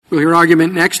We'll hear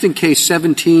argument next in Case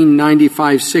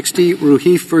 17-9560,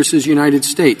 Ruhif versus United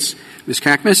States. Ms.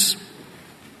 Kakmus.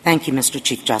 Thank you, Mr.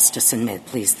 Chief Justice, and may it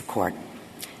please the Court.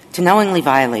 To knowingly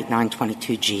violate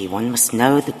 922G, one must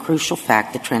know the crucial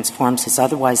fact that transforms his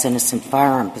otherwise innocent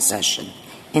firearm possession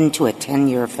into a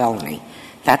 10-year felony.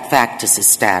 That fact is his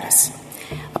status.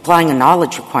 Applying a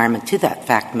knowledge requirement to that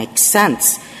fact makes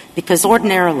sense because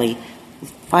ordinarily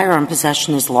firearm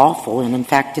possession is lawful and, in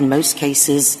fact, in most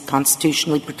cases,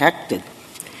 constitutionally protected.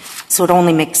 So it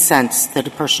only makes sense that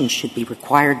a person should be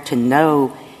required to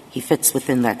know he fits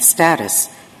within that status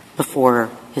before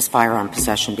his firearm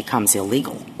possession becomes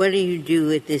illegal. What do you do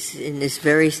with this? In this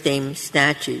very same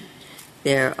statute,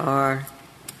 there are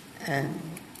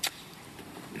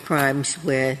crimes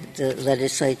where the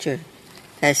legislature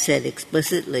has said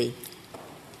explicitly,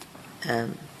 well,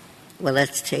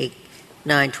 let's take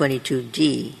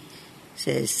 922G,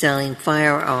 says selling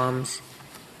firearms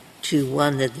to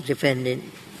one that the defendant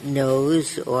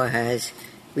knows or has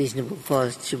reasonable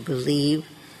cause to believe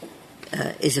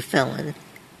is a felon.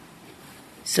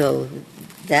 So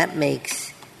that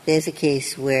makes – there's a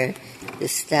case where the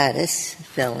status,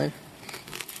 felon,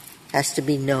 has to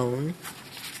be known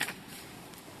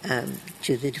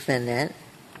to the defendant.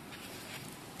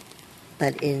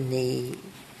 But in the,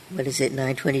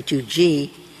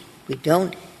 922G, we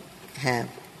don't have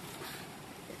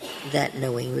that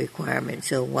knowing requirement.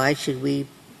 So why should we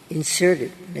insert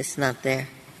it when it's not there?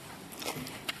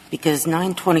 Because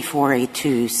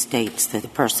 924A2 states that the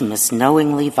person must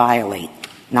knowingly violate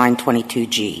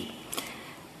 922G.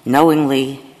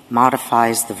 Knowingly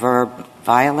modifies the verb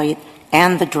violate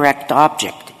and the direct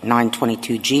object,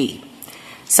 922G.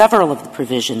 Several of the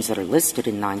provisions that are listed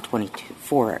in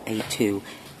 924A2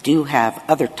 do have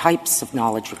other types of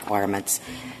knowledge requirements,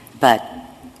 but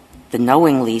the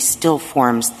knowingly still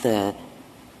forms the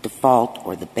default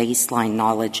or the baseline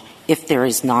knowledge if there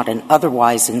is not an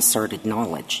otherwise inserted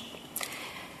knowledge.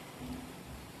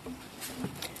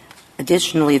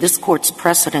 Additionally, this Court's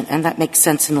precedent, and that makes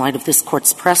sense in light of this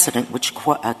Court's precedent, which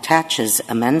attaches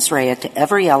a mens rea to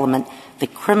every element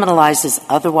that criminalizes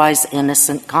otherwise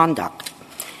innocent conduct.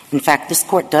 In fact, this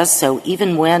Court does so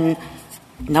even when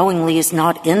knowingly is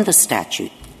not in the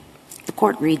statute. The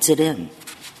Court reads it in.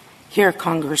 Here,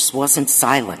 Congress wasn't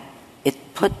silent. It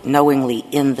put knowingly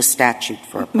in the statute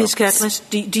for a purpose. Ms.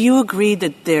 Katlis, do you agree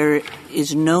that there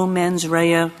is no mens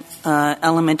rea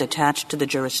element attached to the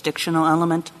jurisdictional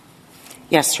element?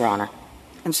 Yes, Your Honor.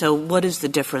 And so what is the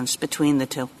difference between the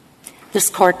two? This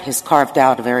Court has carved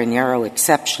out a very narrow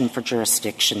exception for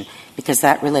jurisdiction because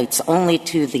that relates only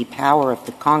to the power of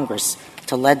the Congress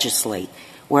to legislate,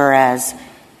 whereas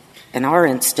in our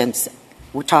instance,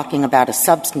 we're talking about a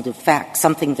substantive fact,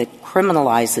 something that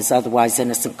criminalizes otherwise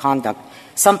innocent conduct,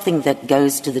 something that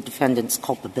goes to the defendant's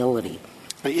culpability.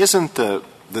 But isn't the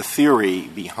theory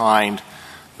behind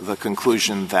the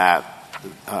conclusion that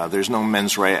there's no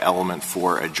mens rea element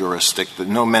for a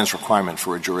no mens requirement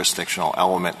for a jurisdictional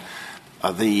element,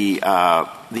 the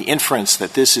inference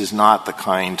that this is not the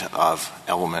kind of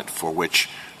element for which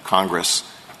Congress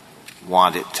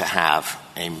wanted to have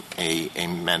a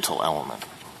mental element?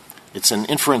 It's an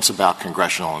inference about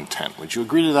congressional intent. Would you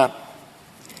agree to that?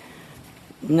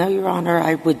 No, Your Honor.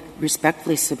 I would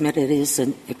respectfully submit it is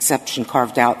an exception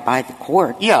carved out by the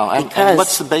Court. Yeah, and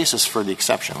what's the basis for the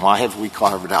exception? Why have we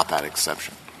carved out that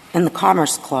exception? In the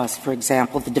Commerce Clause, for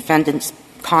example, the defendant's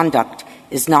conduct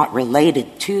is not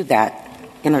related to that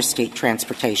interstate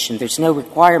transportation. There's no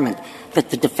requirement that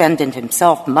the defendant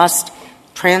himself must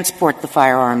transport the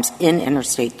firearms in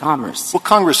interstate commerce. Well,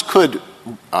 Congress could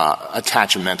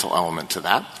attach a mental element to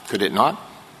that, could it not?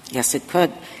 Yes, it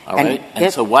could. All right.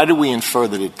 And so why do we infer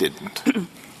that it didn't?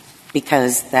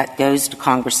 Because that goes to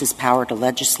Congress's power to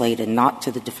legislate and not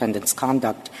to the defendant's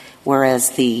conduct,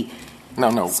 whereas the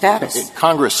status.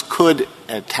 Congress could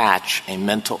attach a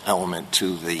mental element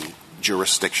to the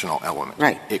jurisdictional element.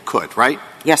 Right. It could, right?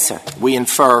 Yes, sir. We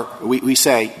infer, we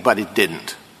say, but it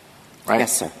didn't, right?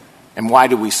 Yes, sir. And why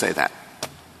do we say that?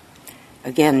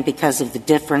 Again, because of the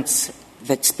difference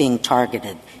that's being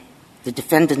targeted. The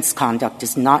defendant's conduct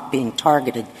is not being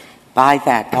targeted by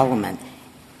that element.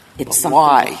 It's something.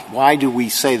 Why? Why do we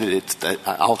say that it's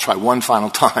I'll try one final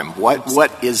time.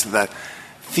 What is the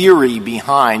theory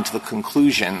behind the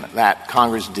conclusion that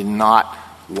Congress did not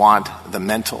want the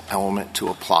mental element to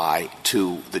apply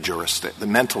to the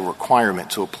mental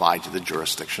requirement to apply to the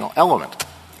jurisdictional element?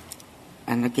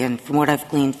 And again, from what I've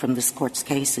gleaned from this Court's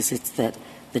cases, it's that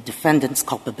the defendant's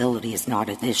culpability is not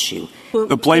an issue.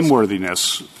 The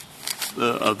blameworthiness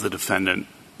of the defendant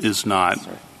is not,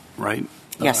 right?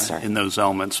 Yes, sir. In those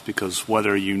elements, because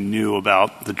whether you knew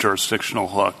about the jurisdictional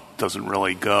hook doesn't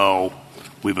really go,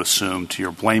 we've assumed, to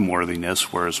your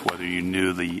blameworthiness, whereas whether you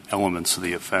knew the elements of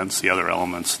the offense, the other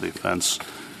elements of the offense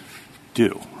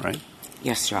do, right?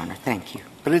 Yes, Your Honor. Thank you.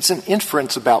 But it's an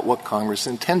inference about what Congress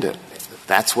intended.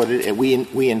 That's what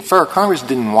we infer. Congress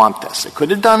didn't want this. It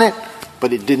could have done it,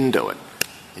 but it didn't do it.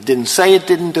 It didn't say it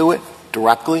didn't do it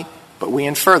directly, but we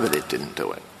infer that it didn't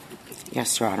do it.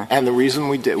 Yes, Your Honor. And the reason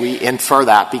we infer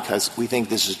that because we think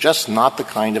this is just not the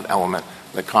kind of element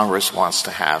that Congress wants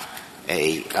to have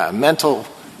a mental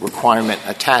requirement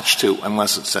attached to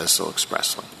unless it says so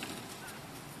expressly.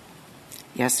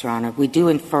 Yes, Your Honor. We do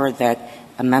infer that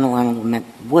a mental element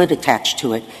would attach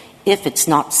to it if it's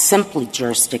not simply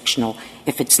jurisdictional,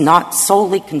 if it's not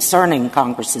solely concerning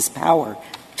Congress's power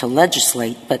to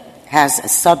legislate, but has a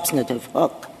substantive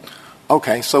hook.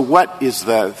 Okay, so what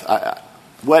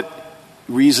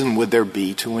reason would there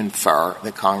be to infer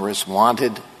that Congress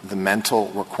wanted the mental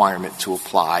requirement to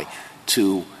apply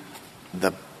to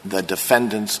the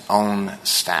defendant's own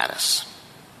status?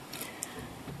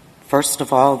 First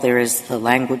of all, there is the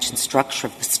language and structure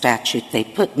of the statute. They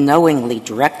put knowingly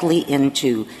directly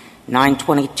into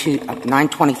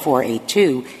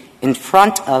 924A2 in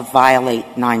front of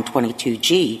violate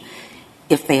 922G.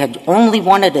 If they had only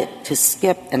wanted it to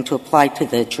skip and to apply to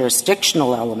the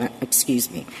jurisdictional element,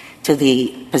 to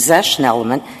the possession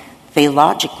element, they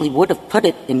logically would have put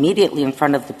it immediately in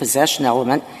front of the possession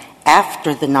element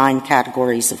after the 9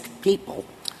 categories of people.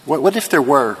 What if there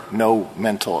were no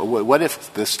mental – what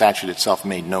if the statute itself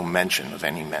made no mention of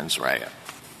any mens rea?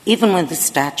 Even when the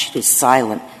statute is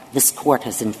silent, this Court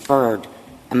has inferred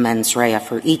a mens rea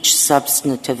for each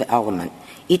substantive element,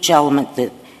 each element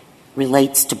that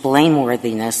relates to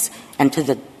blameworthiness and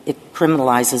to it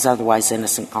criminalizes otherwise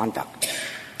innocent conduct.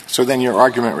 So then your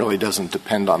argument really doesn't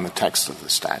depend on the text of the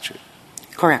statute.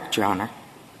 Correct, Your Honor.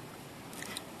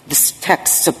 This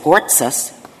text supports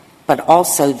us, but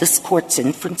also this Court's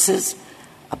inferences,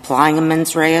 applying a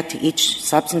mens rea to each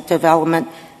substantive element,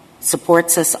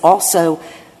 supports us. Also,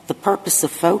 the purpose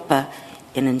of FOPA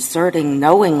in inserting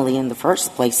knowingly in the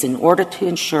first place in order to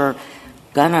ensure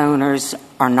gun owners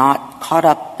are not caught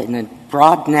up in a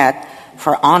broad net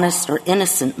for honest or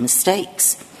innocent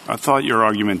mistakes. I thought your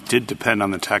argument did depend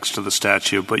on the text of the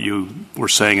statute, but you were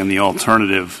saying in the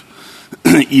alternative,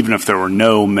 even if there were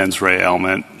no mens rea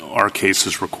element, our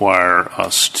cases require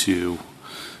us to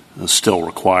still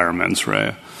require mens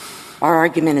rea. Our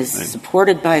argument is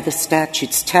supported by the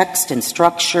statute's text and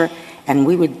structure, and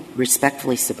we would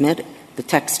respectfully submit the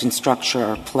text and structure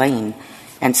are plain,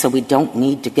 and so we don't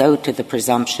need to go to the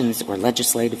presumptions or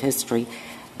legislative history.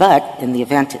 But in the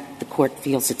event the Court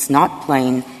feels it's not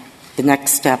plain, the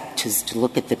next step is to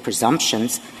look at the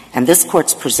presumptions. And this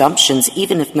Court's presumptions,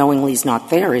 even if knowingly is not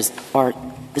there,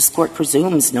 this Court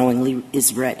presumes knowingly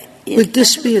is read. Would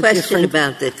this be a question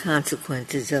about the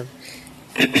consequences of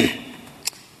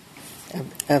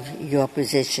your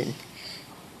position?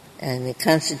 And the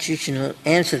constitutional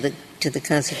answer to the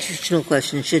constitutional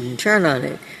question shouldn't turn on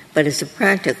it, but it's a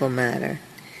practical matter.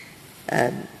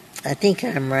 I think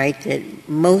I'm right that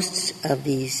most of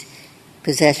these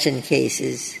possession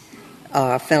cases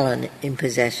are felon in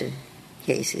possession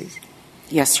cases.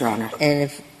 Yes, Your Honor. And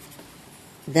if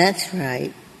that's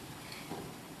right,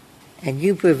 and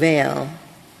you prevail,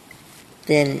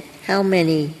 then how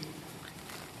many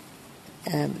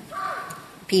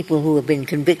people who have been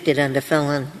convicted under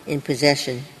felon in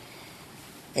possession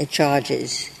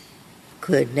charges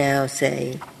could now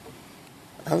say,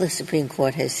 well, the Supreme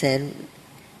Court has said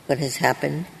what has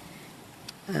happened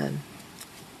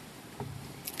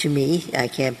to me. I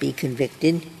can't be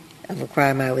convicted of a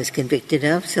crime I was convicted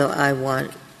of, so I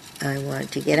want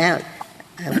to get out.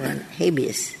 I want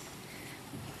habeas.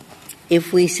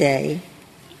 If we say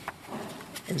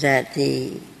that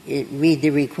read the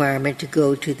requirement to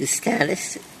go to the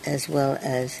status as well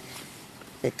as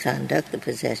the conduct, the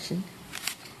possession,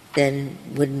 then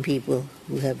wouldn't people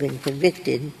who have been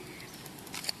convicted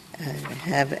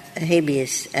have a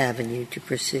habeas avenue to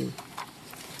pursue?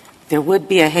 There would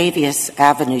be a habeas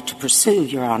avenue to pursue,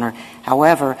 Your Honor.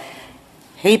 However,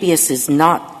 habeas is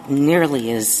not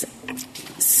nearly as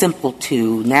simple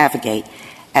to navigate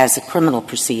as a criminal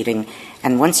proceeding.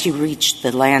 And once you reach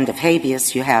the land of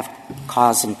habeas, you have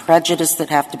cause and prejudice that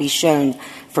have to be shown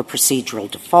for procedural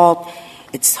default.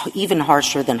 It's even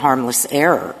harsher than harmless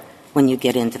error when you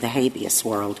get into the habeas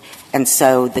world. And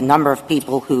so the number of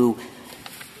people who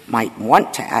might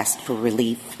want to ask for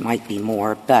relief might be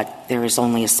more, but there is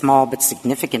only a small but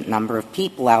significant number of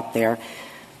people out there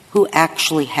who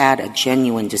actually had a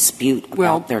genuine dispute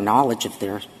about their knowledge of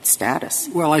their status.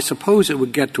 Well, I suppose it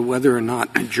would get to whether or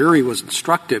not a jury was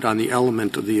instructed on the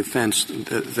element of the offense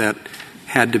that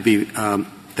had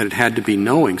to be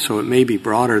knowing. So it may be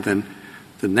broader than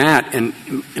that. And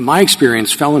in my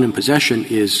experience, felon in possession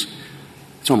it's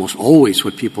almost always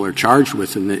what people are charged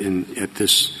with at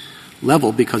this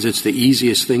level, because it's the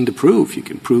easiest thing to prove. You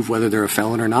can prove whether they're a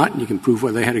felon or not, and you can prove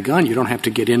whether they had a gun. You don't have to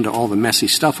get into all the messy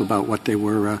stuff about what they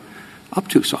were up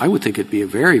to. So I would think it'd be a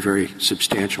very, very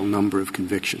substantial number of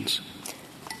convictions.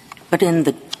 But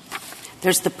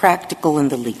there's the practical and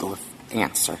the legal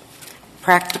answer.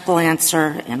 Practical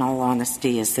answer, in all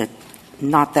honesty, is that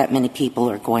not that many people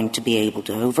are going to be able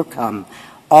to overcome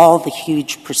all the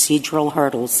huge procedural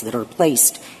hurdles that are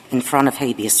placed in front of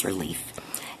habeas relief.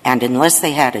 And unless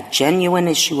they had a genuine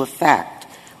issue of fact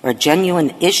or a genuine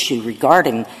issue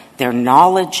regarding their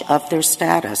knowledge of their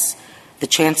status, the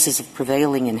chances of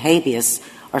prevailing in habeas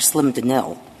are slim to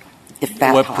nil, if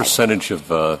that What high. Percentage of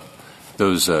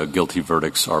those guilty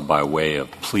verdicts are by way of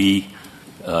plea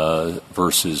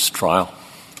versus trial?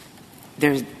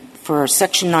 For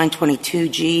Section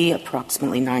 922G,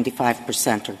 approximately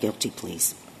 95% are guilty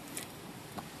pleas.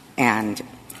 And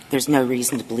there's no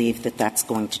reason to believe that that's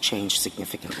going to change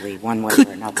significantly one way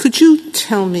or another. Could you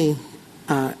tell me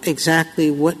exactly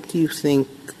what you think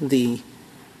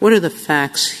what are the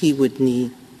facts he would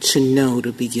need to know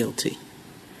to be guilty?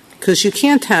 Because you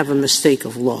can't have a mistake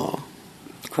of law.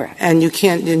 Correct. And you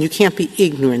can't be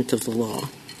ignorant of the law.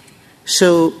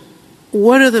 So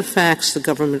what are the facts the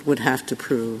government would have to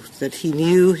prove? That he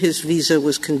knew his visa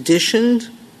was conditioned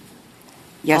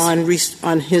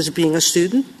on his being a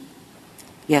student?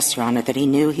 Yes, Your Honor, that he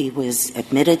knew he was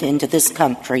admitted into this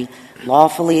country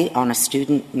lawfully on a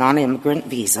student non-immigrant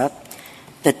visa,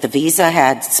 that the visa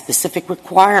had specific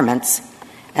requirements,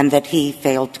 and that he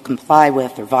failed to comply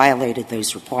with or violated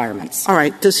those requirements. All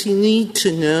right. Does he need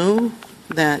to know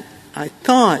that I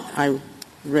thought I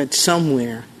read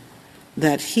somewhere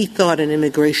that he thought an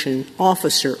immigration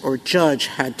officer or judge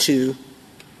had to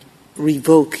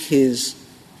revoke his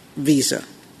visa?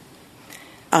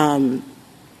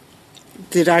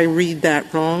 Did I read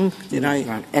that wrong?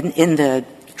 And in the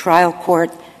trial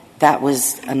court, that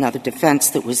was another defense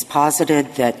that was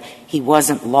posited, that he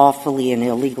wasn't lawfully and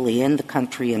illegally in the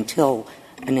country until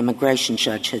an immigration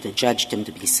judge had adjudged him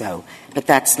to be so. But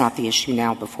that's not the issue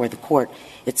now before the court.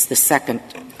 It's the second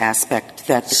aspect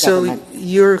that the government...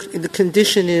 So the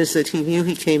condition is that he knew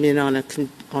he came in on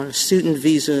a student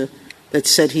visa that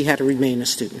said he had to remain a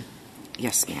student?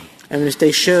 Yes, ma'am. And if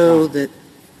they show that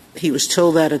he was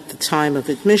told that at the time of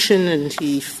admission and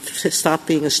he stopped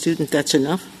being a student, that's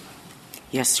enough?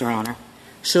 Yes, Your Honor.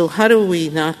 So how do we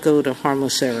not go to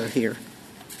harmless error here?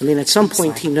 I mean, at some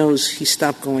point he knows he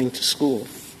stopped going to school.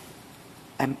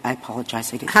 I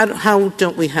apologize. How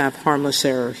don't we have harmless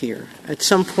error here? At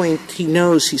some point he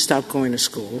knows he stopped going to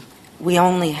school. We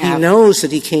only have... He knows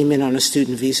that he came in on a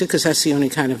student visa because that's the only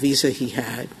kind of visa he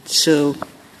had. So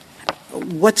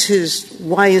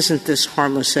why isn't this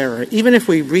harmless error, even if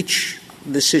we reach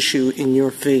this issue in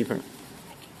your favor?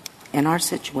 In our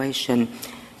situation,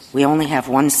 we only have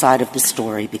one side of the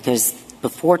story because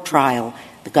before trial,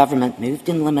 the government moved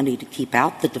in limine to keep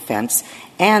out the defense,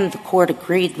 and the court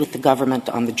agreed with the government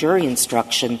on the jury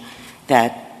instruction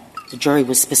that the jury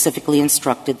was specifically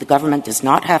instructed the government does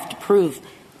not have to prove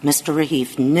Mr.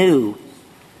 Rahif knew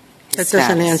his That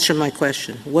doesn't status. answer my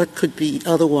question. What could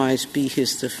otherwise be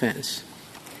his defense?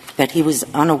 That he was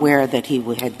unaware that he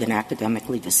had been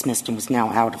academically dismissed and was now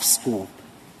out of school.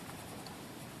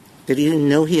 That he didn't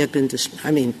know he had been dismissed?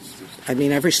 I mean,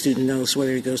 every student knows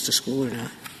whether he goes to school or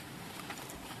not.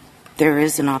 There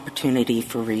is an opportunity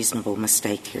for reasonable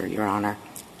mistake here, Your Honor,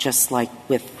 just like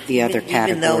with the other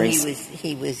categories. Even though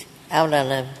he was out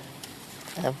on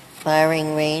a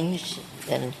firing range,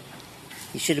 then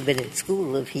he should have been at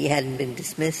school if he hadn't been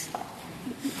dismissed.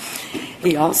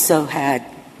 He also had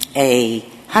a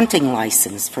hunting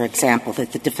license, for example,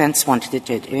 that the defense wanted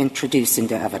to introduce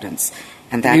into evidence.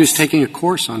 And he was taking a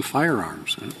course on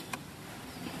firearms.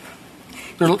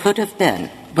 He could have been.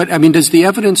 But, I mean, does the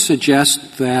evidence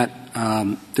suggest that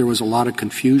there was a lot of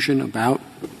confusion about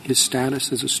his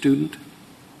status as a student?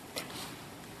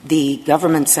 The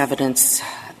government's evidence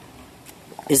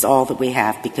is all that we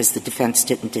have because the defense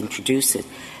didn't introduce it.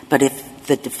 But if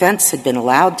the defense had been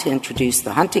allowed to introduce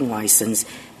the hunting license,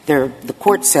 the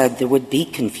court said there would be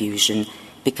confusion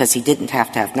because he didn't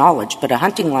have to have knowledge. But a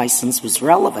hunting license was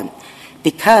relevant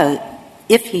because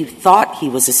if he thought he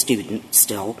was a student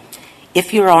still,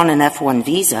 if you're on an F-1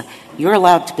 visa, you're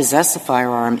allowed to possess a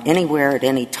firearm anywhere at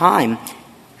any time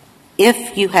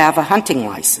if you have a hunting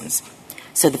license.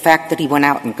 So the fact that he went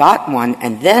out and got one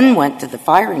and then went to the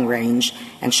firing range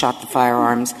and shot the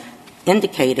firearms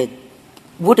indicated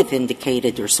would have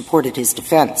indicated or supported his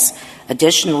defense.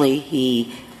 Additionally,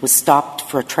 he was stopped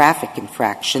for a traffic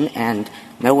infraction, and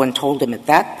no one told him at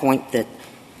that point that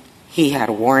he had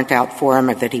a warrant out for him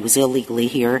or that he was illegally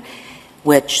here,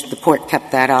 which the court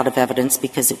kept that out of evidence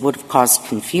because it would have caused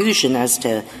confusion as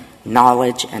to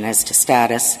knowledge and as to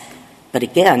status. But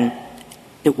again,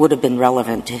 it would have been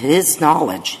relevant to his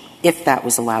knowledge if that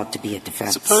was allowed to be a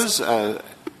defense. Suppose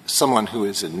someone who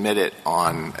is admitted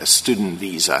on a student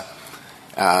visa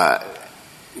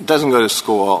doesn't go to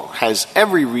school, has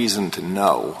every reason to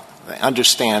know,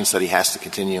 understands that he has to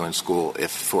continue in school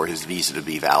for his visa to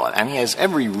be valid, and he has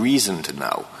every reason to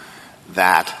know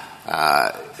that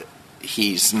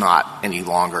he's not any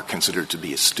longer considered to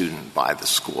be a student by the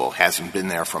school, hasn't been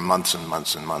there for months and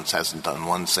months and months, hasn't done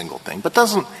one single thing, but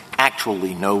doesn't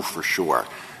actually know for sure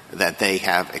that they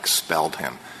have expelled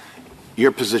him.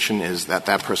 Your position is that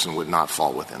that person would not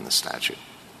fall within the statute.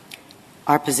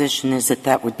 Our position is that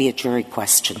that would be a jury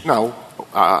question. No.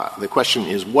 The question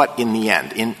is what in the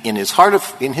end? In his heart,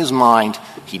 in his mind,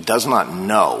 he does not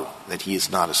know that he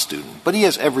is not a student, but he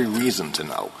has every reason to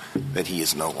know that he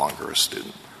is no longer a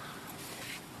student.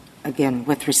 Again,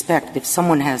 with respect, if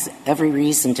someone has every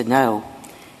reason to know,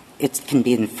 it can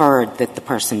be inferred that the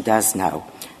person does know.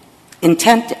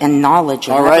 Intent and knowledge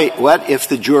are... All right. What if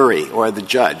the jury or the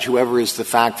judge, whoever is the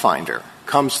fact finder,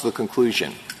 comes to the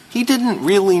conclusion he didn't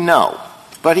really know,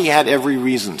 but he had every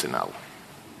reason to know?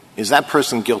 Is that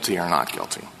person guilty or not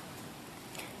guilty?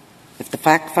 If the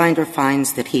fact finder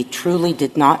finds that he truly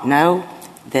did not know,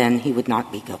 then he would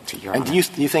not be guilty, Your Honor. And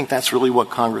do you think that's really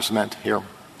what Congress meant here?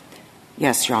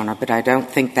 Yes, Your Honor, but I don't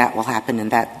think that will happen in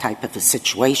that type of a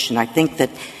situation. I think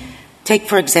that, take,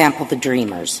 for example, the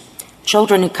Dreamers.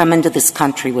 Children who come into this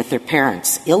country with their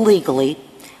parents illegally,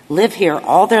 live here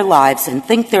all their lives, and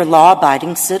think they're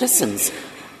law-abiding citizens,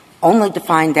 only to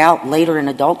find out later in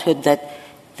adulthood that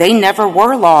they never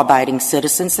were law-abiding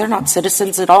citizens. They're not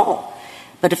citizens at all.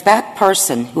 But if that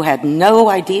person who had no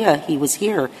idea he was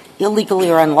here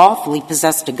illegally or unlawfully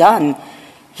possessed a gun,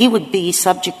 he would be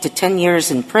subject to 10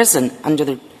 years in prison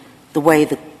under the way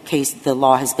the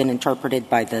law has been interpreted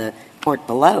by the court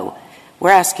below.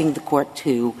 We're asking the court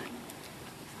to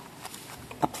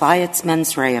apply its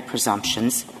mens rea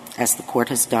presumptions, as the court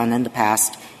has done in the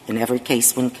past in every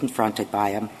case when confronted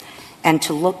by him, and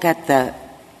to look at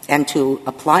and to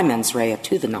apply mens rea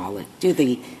to the knowledge, to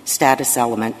the status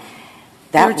element.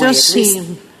 That it does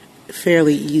seem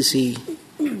fairly easy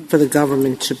for the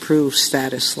government to prove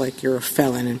status like you're a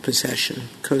felon in possession,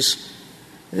 because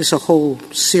there's a whole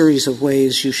series of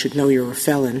ways you should know you're a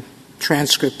felon.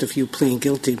 Transcript of you pleading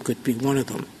guilty could be one of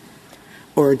them.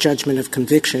 Or a judgment of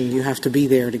conviction, you have to be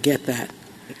there to get that.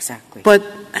 Exactly. But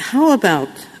how about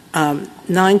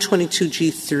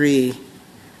 922G3,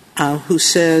 who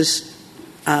says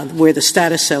where the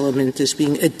status element is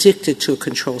being addicted to a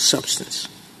controlled substance?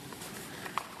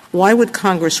 Why would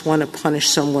Congress want to punish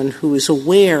someone who is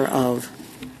aware of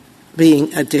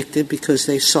being addicted because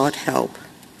they sought help,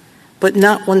 but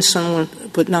not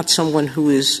someone who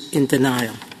is in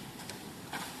denial?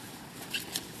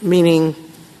 Meaning,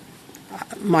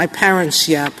 my parents,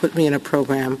 put me in a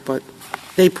program, but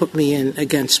they put me in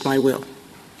against my will.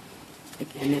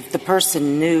 And if the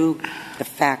person knew the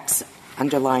facts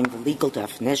underlying the legal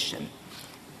definition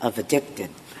of addicted,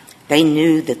 they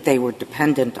knew that they were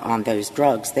dependent on those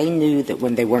drugs. They knew that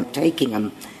when they weren't taking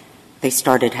them, they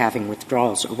started having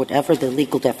withdrawals, or whatever the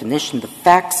legal definition, the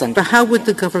facts under. But how would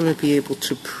the government be able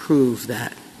to prove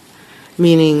that?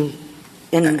 Meaning,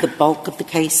 in the bulk of the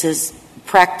cases,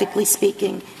 practically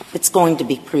speaking, it's going to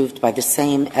be proved by the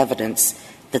same evidence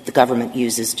that the government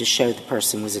uses to show the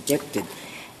person was addicted.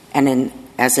 And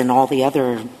as in all the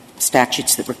other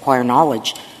statutes that require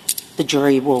knowledge, the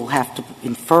jury will have to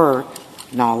infer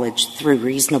knowledge through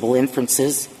reasonable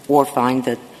inferences or find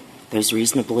that those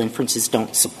reasonable inferences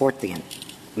don't support the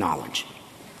knowledge.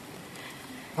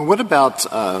 And what about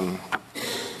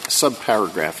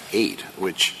subparagraph 8,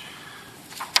 which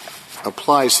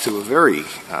applies to a very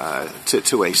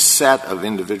to a set of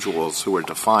individuals who are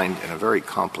defined in a very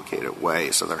complicated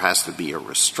way? So there has to be a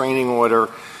restraining order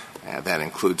that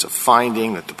includes a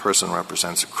finding that the person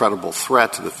represents a credible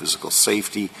threat to the physical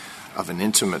safety of an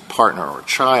intimate partner or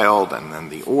child, and then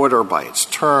the order by its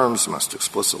terms must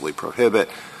explicitly prohibit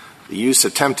the use,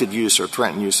 attempted use, or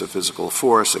threatened use of physical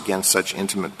force against such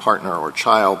intimate partner or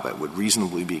child that would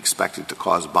reasonably be expected to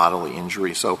cause bodily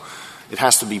injury. So it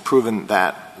has to be proven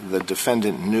that the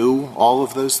defendant knew all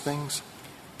of those things?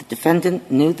 The defendant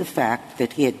knew the fact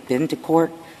that he had been to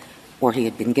court or he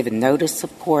had been given notice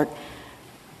of court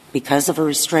because of a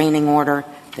restraining order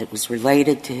that was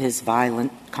related to his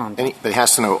violent conduct. But he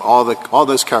has to know all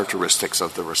those characteristics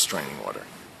of the restraining order.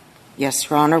 Yes,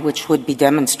 Your Honor, which would be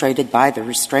demonstrated by the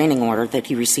restraining order that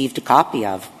he received a copy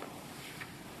of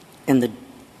in the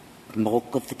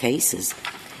bulk of the cases.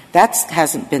 That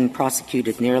hasn't been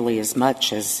prosecuted nearly as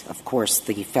much as, of course,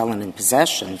 the felon in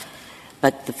possession.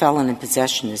 But the felon in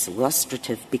possession is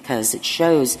illustrative because it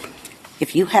shows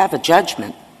if you have a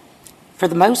judgment, for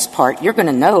the most part, you're going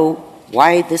to know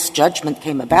why this judgment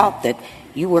came about, that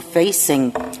you were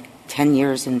facing 10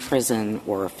 years in prison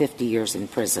or 50 years in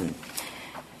prison.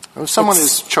 If someone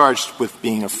is charged with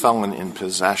being a felon in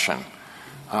possession,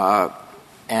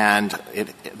 and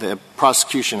the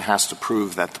prosecution has to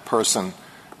prove that the person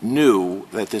knew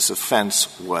that this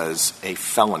offense was a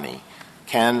felony,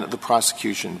 can the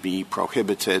prosecution be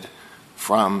prohibited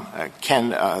from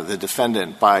can the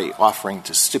defendant, by offering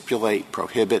to stipulate,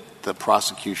 prohibit the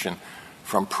prosecution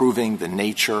from proving the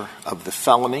nature of the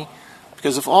felony?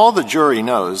 Because if all the jury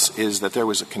knows is that there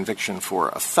was a conviction for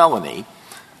a felony,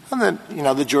 and then,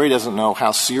 the jury doesn't know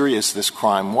how serious this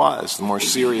crime was. The more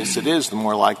serious it is, the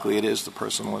more likely it is the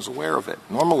person was aware of it.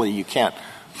 Normally, you can't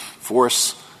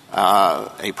force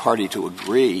a party to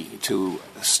agree to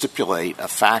stipulate a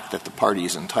fact that the party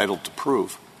is entitled to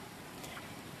prove.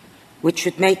 Which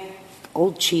would make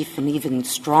Old Chief an even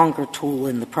stronger tool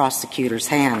in the prosecutor's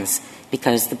hands,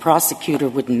 because the prosecutor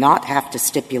would not have to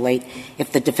stipulate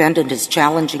if the defendant is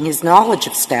challenging his knowledge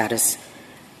of status.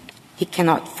 He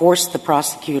cannot force the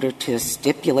prosecutor to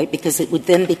stipulate because it would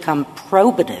then become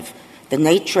probative. The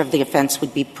nature of the offense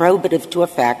would be probative to a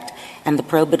fact, and the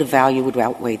probative value would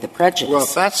outweigh the prejudice. Well,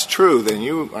 if that's true, then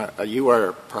you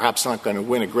are perhaps not going to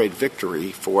win a great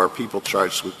victory for people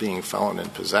charged with being a felon in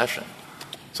possession.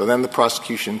 So then the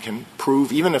prosecution can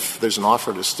prove, even if there's an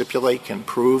offer to stipulate, can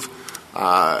prove,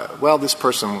 this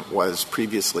person was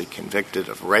previously convicted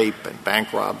of rape and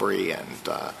bank robbery and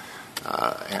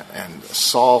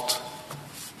assault.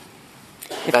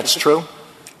 That's true?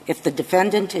 If the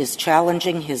defendant is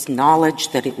challenging his knowledge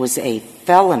that it was a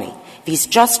felony, if he's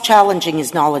just challenging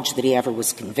his knowledge that he ever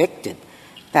was convicted,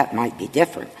 that might be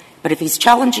different. But if he's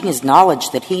challenging his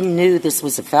knowledge that he knew this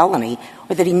was a felony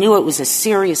or that he knew it was a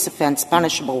serious offense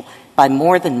punishable by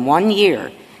more than 1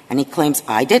 year, and he claims,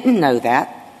 I didn't know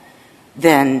that,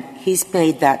 then he's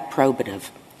made that probative,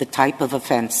 the type of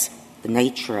offense, the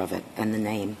nature of it, and the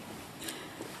name.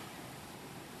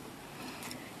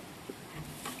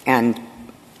 And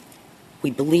we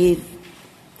believe,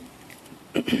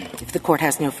 if the Court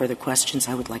has no further questions,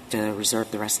 I would like to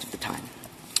reserve the rest of the time.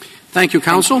 Thank you,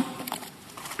 counsel.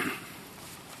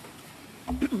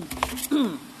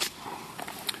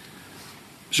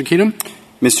 Mr. Keenum.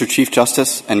 Mr. Chief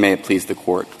Justice, and may it please the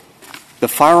Court. The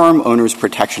Firearm Owners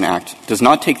Protection Act does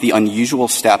not take the unusual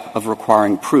step of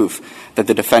requiring proof that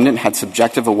the defendant had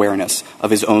subjective awareness of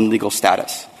his own legal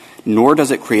status, nor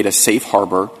does it create a safe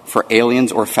harbor for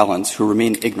aliens or felons who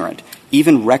remain ignorant,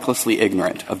 even recklessly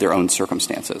ignorant, of their own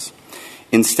circumstances.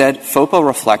 Instead, FOPA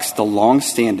reflects the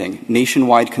long-standing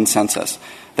nationwide consensus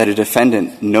that a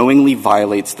defendant knowingly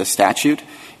violates the statute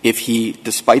if he,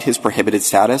 despite his prohibited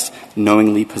status,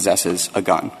 knowingly possesses a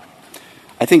gun.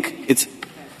 I think it's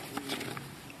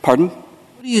 — pardon?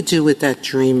 What do you do with that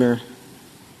dreamer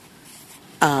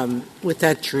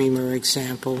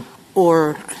example,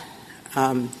 or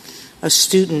a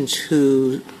student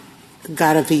who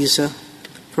got a visa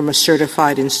from a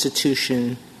certified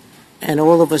institution and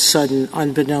all of a sudden,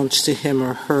 unbeknownst to him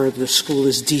or her, the school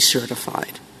is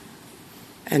decertified,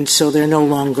 and so they're no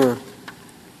longer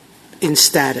in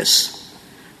status?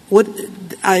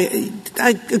 I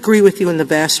agree with you in the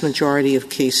vast majority of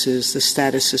cases the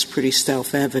status is pretty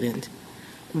self-evident,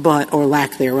 or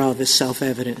lack thereof is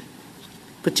self-evident.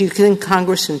 But do you think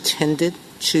Congress intended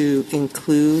to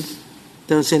include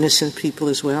those innocent people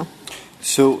as well?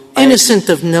 So innocent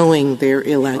of knowing their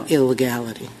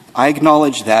illegality. I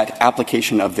acknowledge that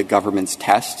application of the government's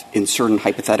test in certain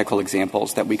hypothetical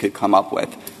examples that we could come up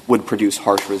with would produce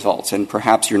harsh results. And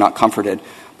perhaps you're not comforted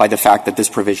by the fact that this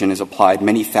provision is applied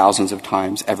many thousands of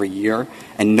times every year,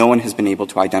 and no one has been able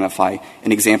to identify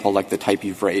an example like the type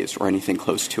you've raised or anything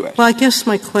close to it. Well, I guess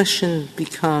my question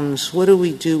becomes, what do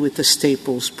we do with the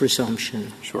Staples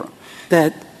presumption? Sure.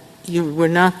 That we're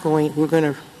going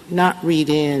to not read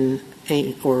in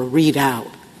or read out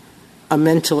a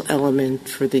mental element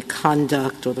for the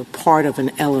conduct or the part of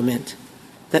an element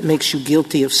that makes you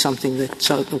guilty of something that's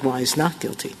otherwise not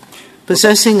guilty.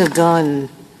 Possessing a gun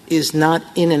is not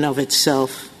in and of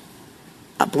itself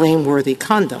a blameworthy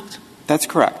conduct. That's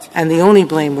correct. And the only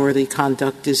blameworthy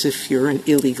conduct is if you're an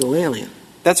illegal alien.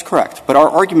 That's correct. But our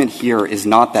argument here is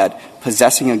not that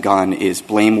possessing a gun is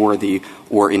blameworthy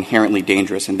or inherently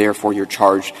dangerous, and therefore you're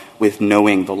charged with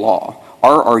knowing the law.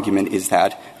 Our argument is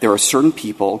that there are certain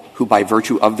people who, by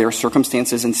virtue of their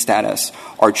circumstances and status,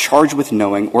 are charged with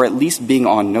knowing or at least being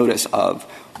on notice of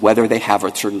whether they have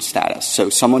a certain status. So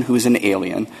someone who is an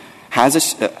alien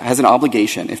has an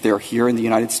obligation, if they're here in the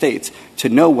United States, to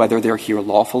know whether they're here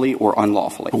lawfully or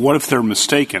unlawfully. But what if they're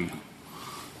mistaken?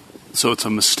 So it's a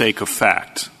mistake of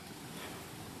fact.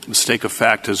 Mistake of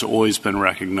fact has always been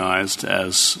recognized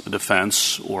as a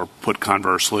defense, or put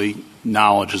conversely,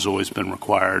 knowledge has always been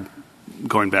required,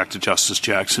 going back to Justice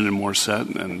Jackson and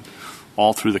Morset and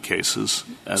all through the cases,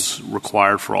 as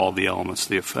required for all the elements of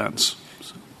the offense.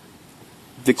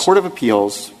 The Court of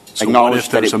Appeals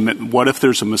acknowledged that what if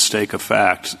there's a mistake of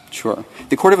fact? Sure.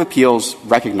 The Court of Appeals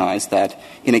recognized that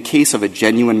in a case of a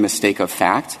genuine mistake of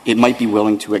fact, it might be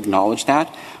willing to acknowledge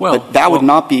that, but that would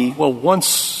not be... Well,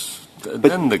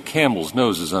 then the camel's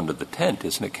nose is under the tent,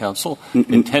 isn't it, counsel?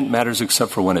 Intent matters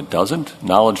except for when it doesn't?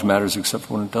 Knowledge matters except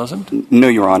for when it doesn't? No,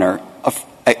 Your Honor.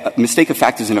 A mistake of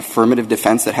fact is an affirmative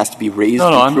defense that has to be raised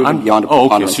and proven beyond a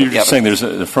preponderance. So you're just saying there's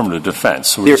an affirmative defense.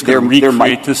 So we're just going to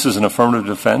recreate this as an affirmative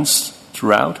defense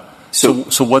throughout? So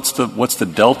what's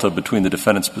the delta between the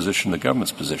defendant's position and the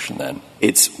government's position then?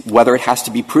 It's whether it has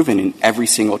to be proven in every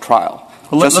single trial.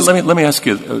 Well, let me ask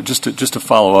you, just to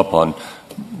follow up on,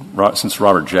 since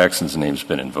Robert Jackson's name's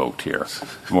been invoked here,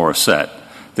 Morset,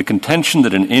 the contention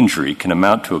that an injury can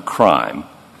amount to a crime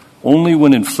only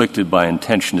when inflicted by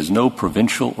intention is no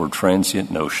provincial or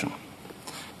transient notion.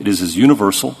 It is as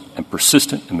universal and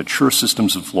persistent in mature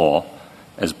systems of law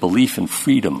as belief in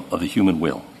freedom of the human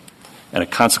will and a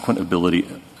consequent ability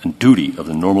and duty of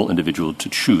the normal individual to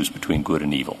choose between good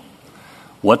and evil.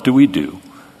 What do we do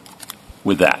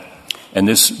with that? And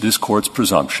this Court's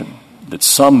presumption that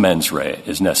some mens rea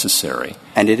is necessary.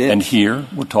 And it is. And here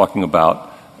we're talking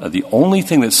about the only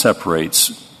thing that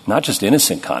separates not just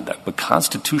innocent conduct, but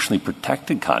constitutionally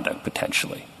protected conduct,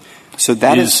 potentially, so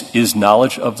that is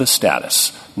knowledge of the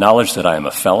status, knowledge that I am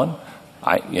a felon.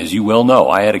 As you well know,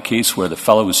 I had a case where the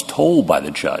fellow was told by the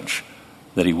judge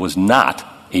that he was not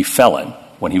a felon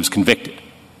when he was convicted,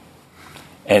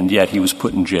 and yet he was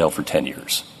put in jail for 10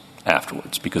 years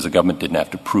afterwards because the government didn't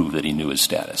have to prove that he knew his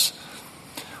status.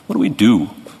 What do we do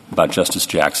about Justice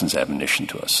Jackson's admonition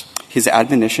to us? His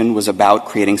admonition was about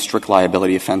creating strict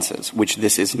liability offenses, which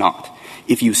this is not.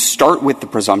 If you start with the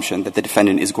presumption that the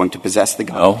defendant is going to possess the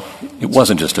gun... No, it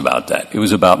wasn't just about that. It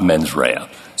was about mens rea.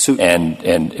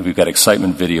 And we've got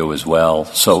excitement video as well.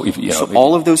 So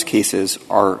all of those cases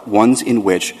are ones in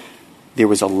which there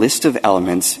was a list of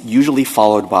elements, usually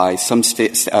followed by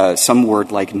some word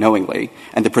like knowingly,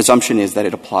 and the presumption is that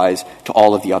it applies to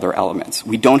all of the other elements.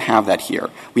 We don't have that here.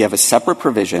 We have a separate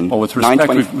provision. Well, with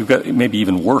respect, we've got maybe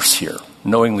even worse here.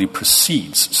 Knowingly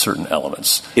precedes certain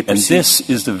elements. And this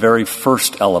is the very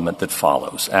first element that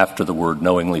follows after the word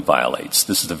knowingly violates.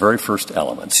 This is the very first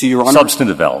element, so, Your Honor,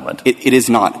 substantive element. It is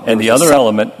not. And the other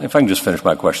element, if I can just finish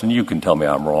my question, you can tell me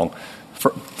I'm wrong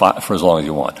for as long as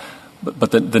you want.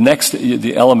 But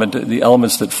the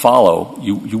elements that follow,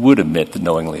 you would admit that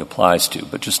knowingly applies to,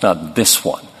 but just not this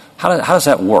one. How does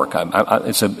that work?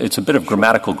 It's a bit of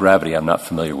grammatical gravity I'm not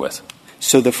familiar with.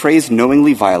 So the phrase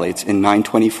knowingly violates in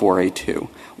 924A2,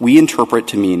 we interpret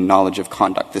to mean knowledge of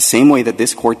conduct, the same way that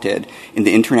this Court did in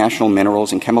the International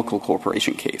Minerals and Chemical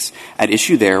Corporation case. At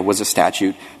issue there was a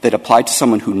statute that applied to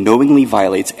someone who knowingly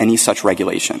violates any such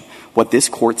regulation. What this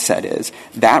Court said is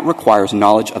that requires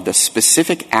knowledge of the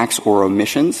specific acts or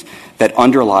omissions that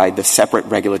underlie the separate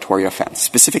regulatory offense.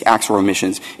 Specific acts or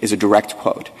omissions is a direct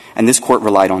quote. And this Court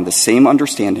relied on the same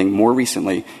understanding more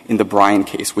recently in the Bryan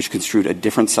case, which construed a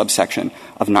different subsection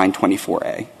of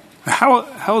 924A.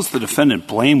 How is the defendant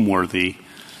blameworthy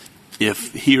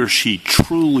if he or she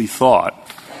truly thought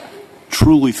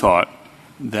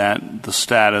that the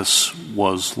status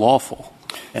was lawful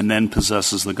and then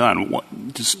possesses the gun?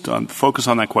 Just focus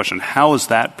on that question. How is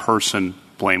that person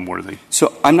blameworthy?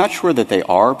 So I'm not sure that they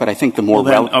are, but I think the more...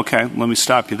 Okay, let me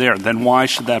stop you there. Then why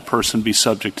should that person be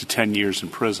subject to 10 years in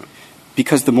prison?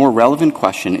 Because the more relevant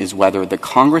question is whether the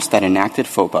Congress that enacted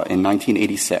FOPA in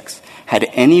 1986 had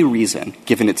any reason,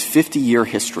 given its 50-year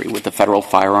history with the federal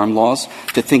firearm laws,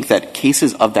 to think that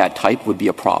cases of that type would be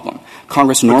a problem.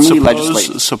 Congress normally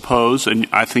legislates... Suppose, and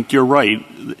I think you're right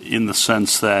in the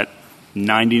sense that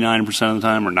 99% of the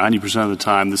time or 90% of the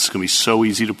time this is going to be so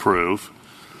easy to prove,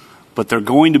 but there are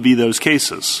going to be those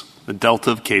cases, the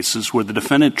delta of cases, where the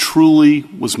defendant truly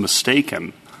was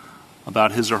mistaken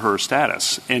about his or her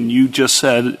status, and you just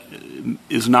said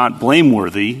is not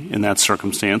blameworthy in that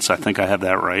circumstance. I think I have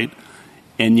that right.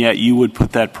 and yet you would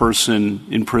put that person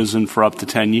in prison for up to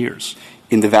 10 years?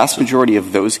 In the vast majority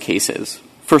of those cases,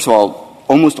 first of all,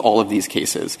 almost all of these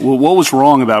cases. Well, what was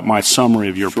wrong about my summary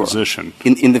of your position?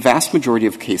 In the vast majority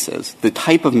of cases, the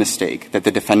type of mistake that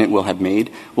the defendant will have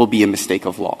made will be a mistake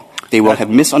of law. They will have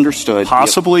misunderstood.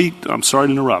 Possibly, I'm sorry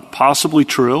to interrupt, possibly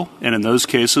true, and in those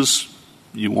cases,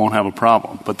 you won't have a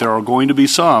problem. But there are going to be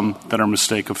some that are a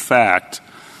mistake of fact,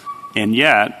 and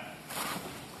yet,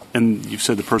 and you've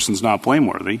said the person's not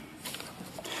blameworthy.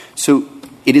 So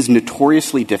it is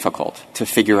notoriously difficult to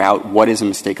figure out what is a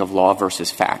mistake of law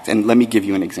versus fact. And let me give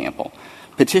you an example.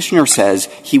 Petitioner says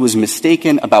he was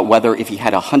mistaken about whether if he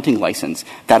had a hunting license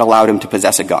that allowed him to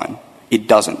possess a gun. It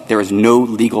doesn't. There is no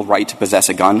legal right to possess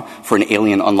a gun for an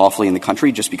alien unlawfully in the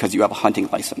country just because you have a hunting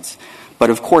license. But,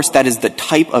 of course, that is the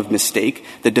type of mistake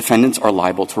that defendants are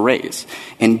liable to raise.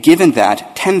 And given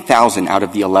that 10,000 out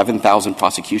of the 11,000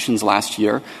 prosecutions last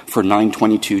year for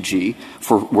 922G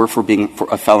were for being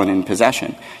a felon in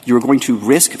possession, you are going to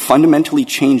risk fundamentally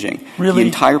changing the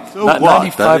entire –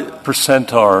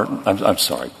 95% are – I'm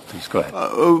sorry. Please go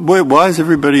ahead. Why is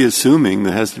everybody assuming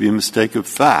there has to be a mistake of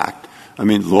fact? I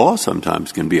mean, law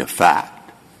sometimes can be a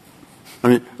fact. I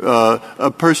mean,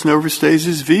 a person overstays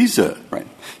his visa. Right.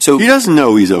 So he doesn't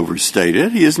know he's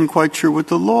overstated. He isn't quite sure what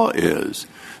the law is.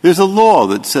 There's a law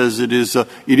that says it is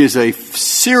a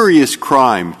serious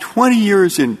crime, 20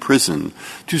 years in prison,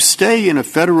 to stay in a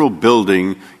federal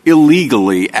building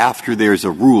illegally after there's a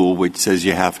rule which says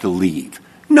you have to leave.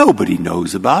 Nobody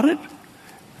knows about it.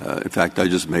 In fact, I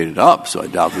just made it up, so I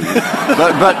doubt it.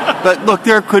 But look,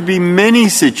 there could be many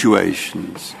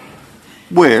situations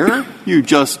where you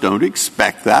just don't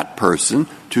expect that person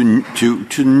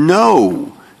to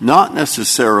know not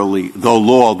necessarily the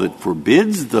law that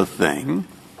forbids the thing,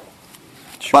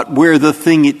 but where the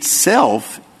thing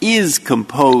itself is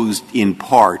composed in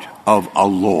part of a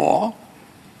law.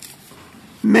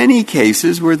 Many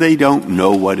cases where they don't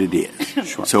know what it is.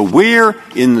 Sure. So where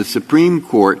in the Supreme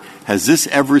Court has this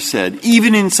ever said,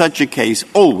 even in such a case,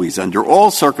 always, under all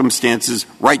circumstances,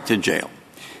 right to jail?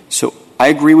 So I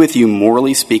agree with you,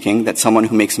 morally speaking, that someone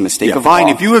who makes a mistake of fine.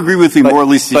 law... If you agree with me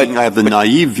morally speaking, I have the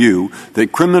naive view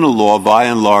that criminal law, by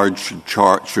and large,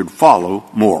 should follow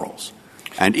morals.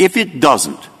 And if it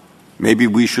doesn't, maybe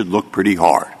we should look pretty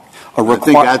hard. I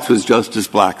think that was Justice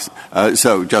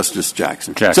Justice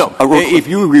Jackson. So if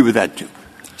you agree with that, too.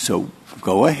 So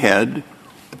go ahead.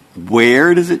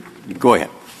 Where does it – go ahead.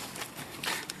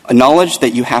 A knowledge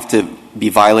that you have to be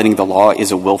violating the law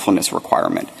is a willfulness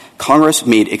requirement. Congress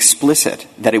made explicit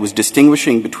that it was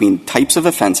distinguishing between types of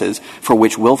offenses for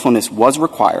which willfulness was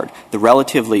required, the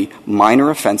relatively minor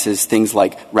offenses, things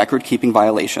like record-keeping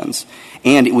violations,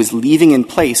 and it was leaving in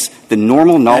place the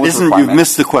normal knowledge requirement. You've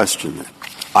missed the question, then.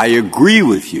 I agree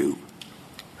with you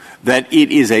that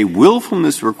it is a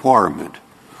willfulness requirement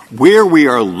where we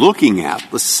are looking at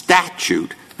the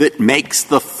statute that makes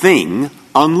the thing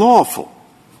unlawful.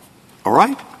 All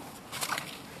right?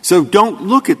 So don't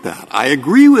look at that. I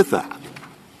agree with that.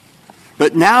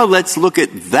 But now let's look at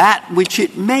that which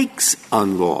it makes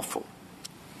unlawful.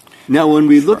 Now, when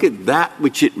we look at that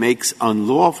which it makes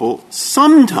unlawful,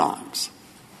 sometimes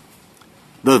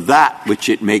that which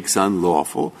it makes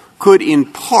unlawful could in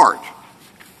part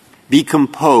be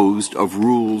composed of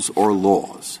rules or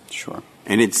laws. Sure.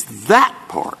 And it's that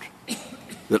part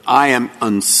that I am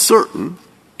uncertain,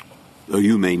 though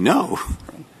you may know,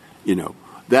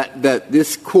 that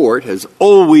this Court has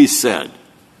always said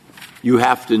you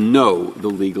have to know the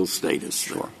legal status.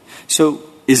 Sure. So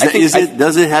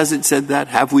has it said that?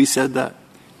 Have we said that?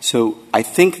 So I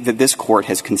think that this Court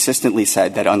has consistently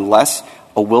said that unless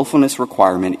a willfulness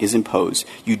requirement is imposed,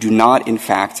 you do not, in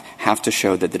fact, have to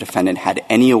show that the defendant had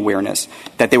any awareness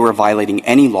that they were violating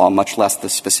any law, much less the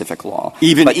specific law.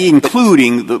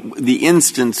 Including the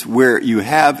instance where you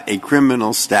have a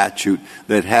criminal statute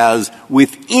that has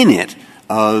within it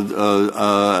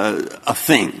a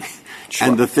thing. Sure.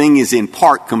 And the thing is in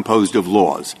part composed of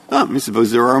laws.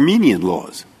 Suppose there are Armenian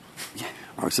laws.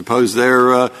 Or suppose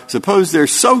they're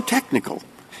so technical.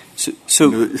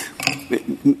 So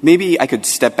maybe I could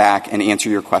step back and answer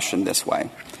your question this way.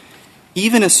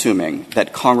 Even assuming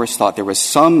that Congress thought there was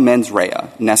some mens rea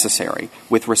necessary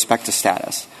with respect to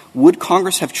status, would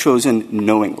Congress have chosen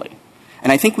knowingly?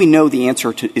 And I think we know the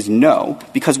answer is no,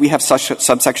 because we have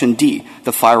subsection D,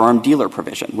 the firearm dealer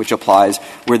provision, which applies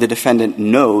where the defendant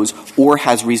knows or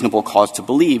has reasonable cause to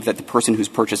believe that the person who's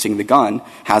purchasing the gun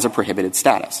has a prohibited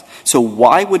status. So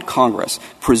why would Congress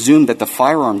presume that the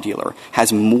firearm dealer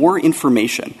has more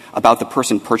information about the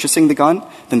person purchasing the gun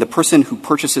than the person who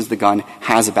purchases the gun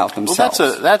has about themselves?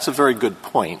 Well, that's a very good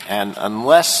point. And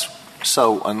unless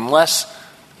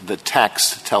the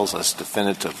text tells us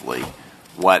definitively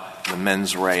what the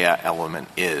mens rea element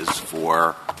is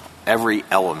for every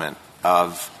element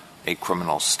of a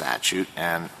criminal statute,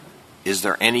 and is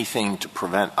there anything to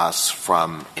prevent us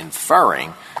from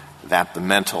inferring that the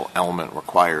mental element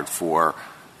required for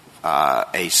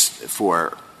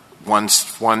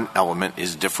one element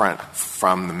is different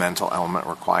from the mental element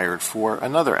required for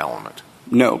another element?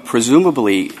 No.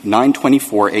 Presumably,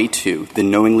 924A2, the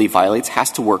knowingly violates,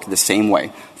 has to work the same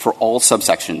way for all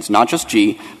subsections, not just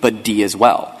G, but D as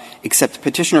well. Except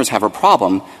petitioners have a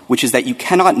problem, which is that you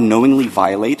cannot knowingly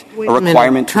violate a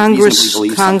requirement to reasonably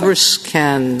believe Congress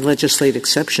can legislate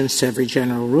exceptions to every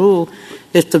general rule.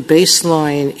 If the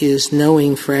baseline is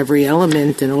knowing for every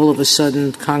element and all of a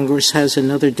sudden Congress has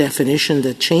another definition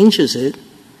that changes it,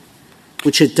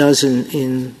 which it does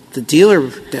in the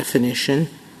dealer definition,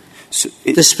 so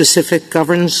the specific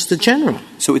governs the general.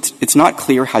 So it's not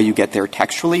clear how you get there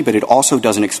textually, but it also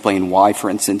doesn't explain why, for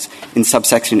instance, in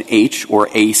subsection H or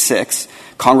A6,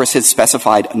 Congress has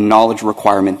specified a knowledge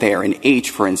requirement there. In H,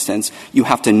 for instance, you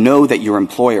have to know that your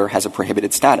employer has a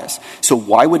prohibited status. So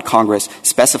why would Congress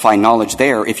specify knowledge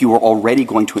there if you were already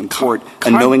going to import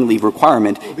a knowingly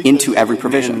requirement into every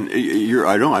provision?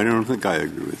 I don't think I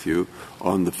agree with you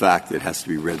on the fact that it has to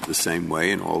be read the same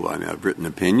way. And I've written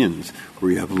opinions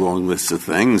where you have long lists of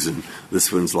things, and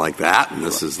this one's like that, and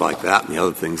this is like that, and the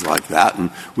other thing's like that.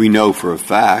 And we know for a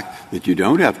fact that you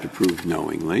don't have to prove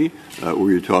knowingly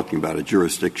where you're talking about a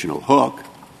jurisdictional hook.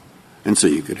 And so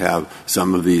you could have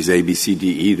some of these A, B, C, D,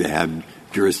 E that have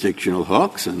jurisdictional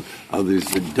hooks and others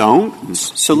that don't. And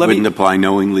so we wouldn't apply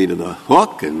knowingly to the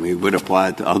hook, and we would apply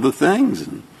it to other things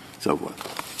and so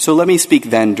forth. So let me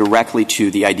speak then directly to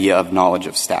the idea of knowledge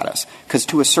of status, because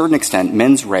to a certain extent,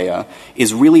 mens rea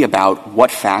is really about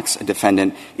what facts a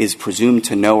defendant is presumed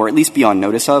to know or at least be on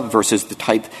notice of versus the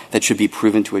type that should be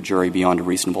proven to a jury beyond a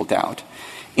reasonable doubt.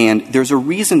 And there's a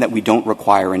reason that we don't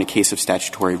require in a case of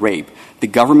statutory rape the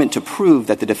government to prove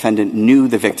that the defendant knew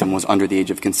the victim was under the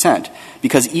age of consent,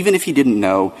 because even if he didn't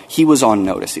know, he was on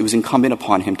notice. It was incumbent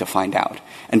upon him to find out.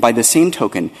 And by the same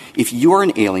token, if you are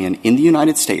an alien in the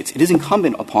United States, it is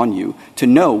incumbent upon you to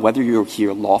know whether you're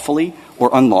here lawfully or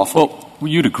unlawfully. Well,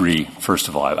 you'd agree, first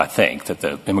of all, I think, that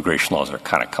the immigration laws are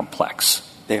kind of complex.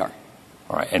 They are.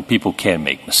 All right. And people can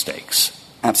make mistakes.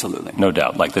 Absolutely. No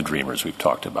doubt, like the dreamers we've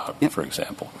talked about, for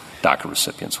example, DACA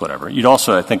recipients, whatever. You'd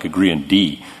also, I think, agree in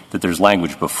D that there's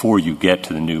language before you get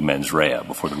to the new mens rea,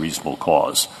 before the reasonable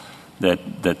cause,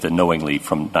 that the knowingly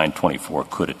from 924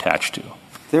 could attach to.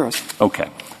 There is. Okay.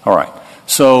 All right.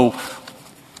 So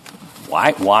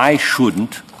why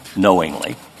shouldn't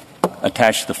knowingly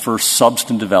attach to the first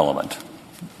substantive element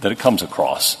that it comes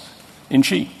across in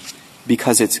G?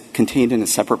 Because it's contained in a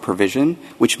separate provision,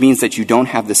 which means that you don't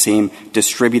have the same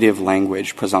distributive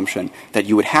language presumption that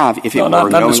you would have if it were not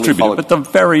knowingly distributive, followed. but the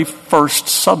very first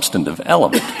substantive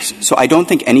element. So I don't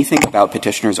think anything about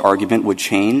petitioner's argument would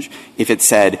change if it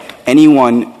said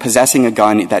anyone possessing a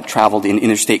gun that traveled in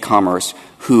interstate commerce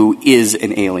who is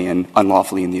an alien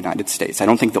unlawfully in the United States. I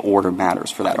don't think the order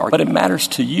matters for that argument. But it matters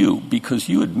to you because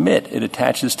you admit it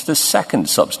attaches to the second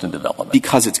substantive element.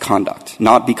 Because it's conduct,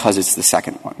 not because it's the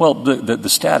second one. Well, the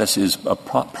status is a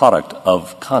product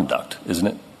of conduct, isn't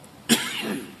it?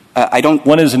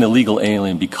 One is an illegal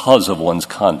alien because of one's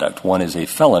conduct. One is a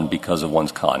felon because of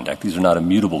one's conduct. These are not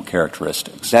immutable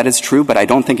characteristics. That is true, but I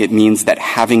don't think it means that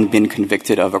having been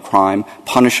convicted of a crime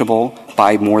punishable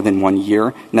by more than 1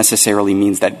 year necessarily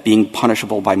means that being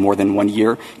punishable by more than 1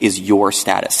 year is your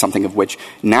status, something of which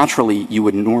naturally you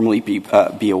would normally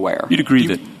be aware. You'd agree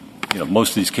that most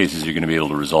of these cases you're going to be able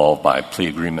to resolve by plea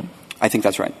agreement? I think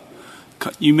that's right.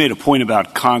 You made a point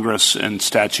about Congress and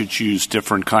statutes use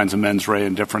different kinds of mens rea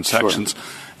in different sections. Sure.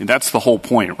 And that's the whole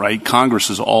point, right?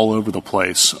 Congress is all over the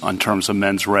place in terms of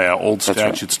mens rea, old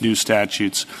statutes, right. New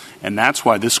statutes. And that's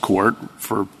why this Court,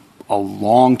 for a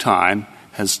long time,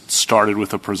 has started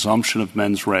with a presumption of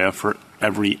mens rea for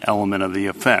every element of the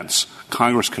offense.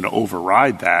 Congress can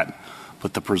override that,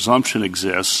 but the presumption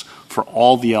exists for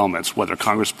all the elements, whether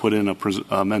Congress put in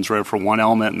a mens rea for one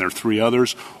element and there are three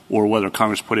others, or whether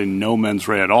Congress put in no mens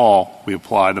rea at all, we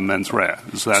apply the mens rea.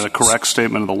 Is that a correct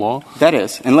statement of the law? That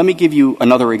is. And let me give you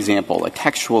another example, a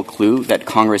textual clue that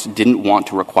Congress didn't want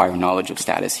to require knowledge of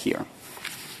status here.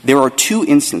 There are two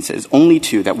instances, only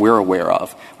two that we're aware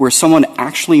of, where someone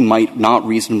actually might not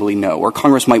reasonably know, or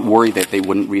Congress might worry that they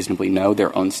wouldn't reasonably know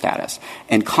their own status.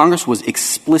 And Congress was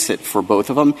explicit for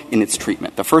both of them in its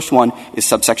treatment. The first one is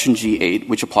subsection G8,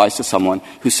 which applies to someone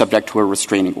who's subject to a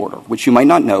restraining order, which you might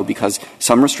not know because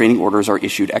some restraining orders are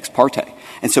issued ex parte.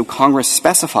 And so Congress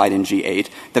specified in G8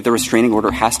 that the restraining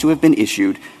order has to have been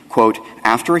issued, quote,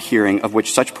 after a hearing of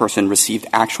which such person received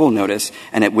actual notice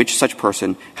and at which such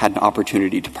person had an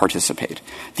opportunity to participate.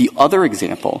 The other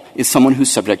example is someone who's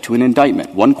subject to an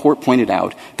indictment. One court pointed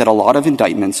out that a lot of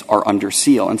indictments are under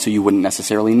seal, and so you wouldn't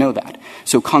necessarily know that.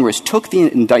 So Congress took the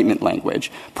indictment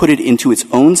language, put it into its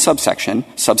own subsection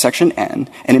N,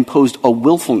 and imposed a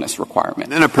willfulness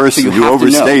requirement. And a person who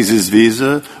overstays his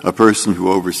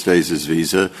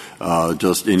visa,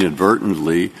 just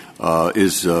inadvertently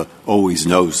always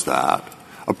knows that.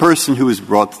 A person who was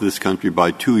brought to this country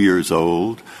by 2 years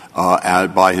old,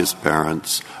 by his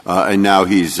parents, and now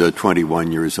he's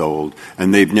 21 years old,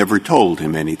 and they've never told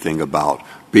him anything about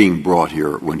being brought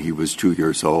here when he was 2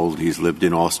 years old. He's lived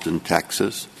in Austin,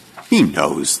 Texas. He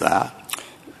knows that.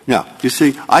 Now, you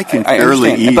see, I can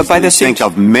fairly easily think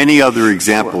of many other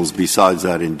examples besides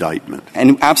that indictment.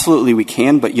 And absolutely we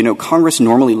can, but, Congress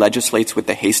normally legislates with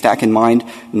the haystack in mind,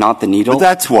 not the needle. But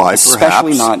that's why,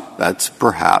 that's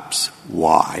perhaps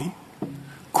why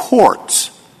courts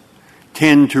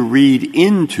tend to read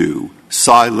into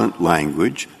silent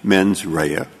language mens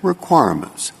rea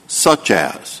requirements, such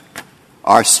as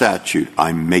our statute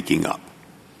I'm making up.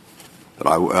 But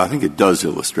I think it does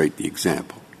illustrate the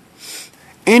example.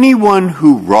 Anyone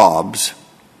who robs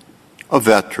a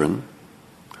veteran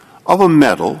of a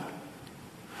medal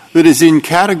that is in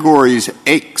categories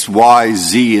X, Y,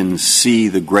 Z, and C,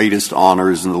 the greatest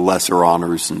honors and the lesser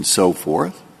honors and so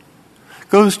forth,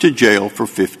 goes to jail for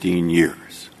 15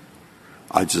 years.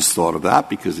 I just thought of that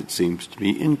because it seems to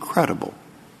me incredible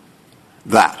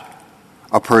that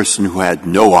a person who had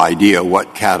no idea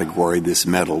what category this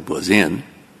medal was in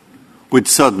would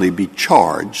suddenly be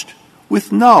charged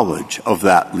with knowledge of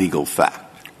that legal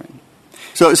fact. Right.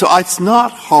 So it's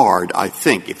not hard, I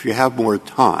think, if you have more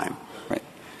time,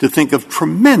 to think of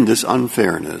tremendous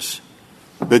unfairness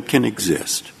that can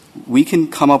exist. We can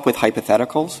come up with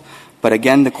hypotheticals, but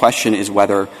again, the question is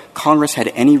whether Congress had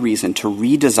any reason to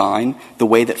redesign the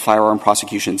way that firearm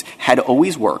prosecutions had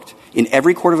always worked in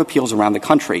every court of appeals around the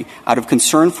country out of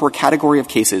concern for a category of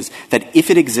cases that, if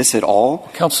it exists at all,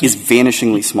 Counsel, is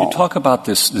vanishingly small. You talk about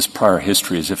this prior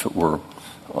history as if it were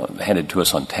handed to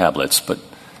us on tablets, but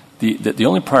the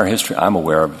only prior history I'm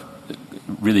aware of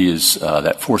really is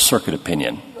that Fourth Circuit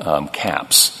opinion,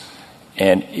 Capps.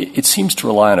 And it seems to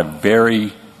rely on a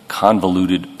very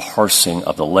convoluted parsing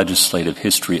of the legislative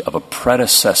history of a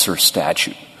predecessor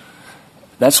statute.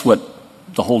 That's what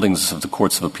the holdings of the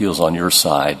courts of appeals on your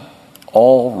side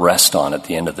all rest on at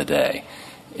the end of the day.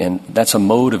 And that's a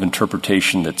mode of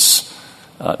interpretation that's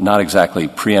not exactly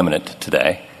preeminent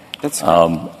today. That's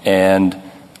right.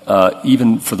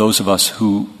 Even for those of us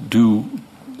who do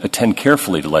attend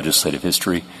carefully to legislative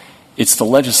history, it's the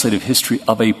legislative history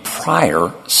of a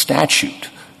prior statute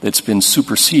that's been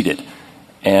superseded.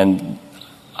 And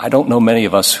I don't know many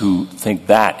of us who think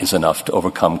that is enough to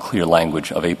overcome clear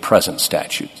language of a present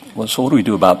statute. So what do we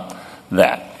do about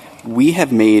that? We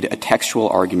have made a textual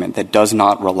argument that does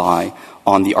not rely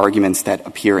on the arguments that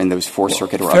appear in those Fourth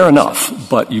Circuit or Fair enough,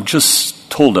 but you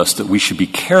just told us that we should be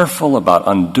careful about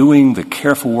undoing the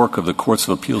careful work of the courts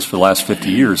of appeals for the last 50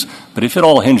 years. But if it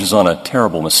all hinges on a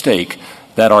terrible mistake,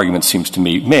 that argument seems to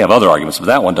me, may have other arguments, but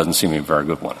that one doesn't seem to be a very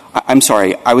good one. I'm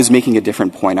sorry. I was making a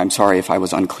different point. I'm sorry if I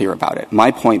was unclear about it.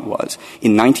 My point was,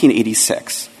 in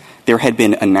 1986, there had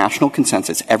been a national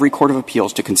consensus. Every court of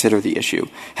appeals to consider the issue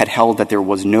had held that there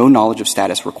was no knowledge of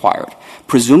status required.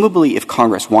 Presumably, if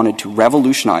Congress wanted to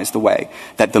revolutionize the way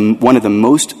that one of the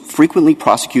most frequently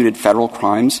prosecuted federal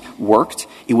crimes worked,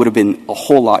 it would have been a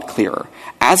whole lot clearer.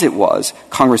 As it was,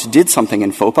 Congress did something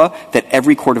in FOPA that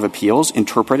every court of appeals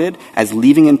interpreted as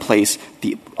leaving in place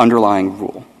the underlying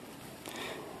rule.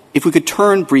 If we could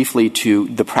turn briefly to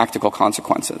the practical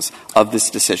consequences of this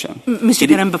decision. Mr.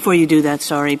 Denham, before you do that,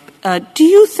 do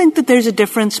you think that there's a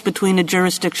difference between a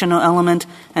jurisdictional element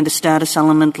and a status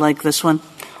element like this one?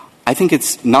 I think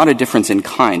it's not a difference in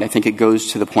kind. I think it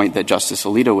goes to the point that Justice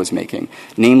Alito was making,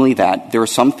 namely that there are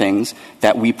some things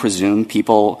that we presume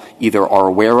people either are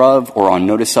aware of or on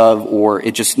notice of, or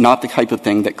it's just not the type of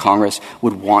thing that Congress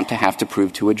would want to have to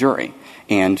prove to a jury.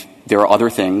 And there are other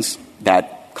things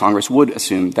that Congress would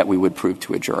assume that we would prove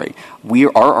to a jury.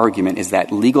 Our argument is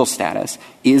that legal status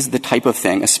is the type of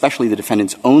thing, especially the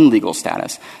defendant's own legal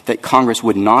status, that Congress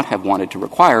would not have wanted to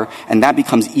require, and that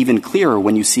becomes even clearer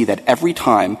when you see that every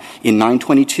time in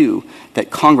 922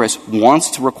 that Congress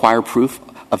wants to require proof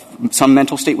of some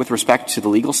mental state with respect to the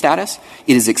legal status,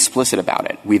 it is explicit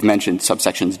about it. We've mentioned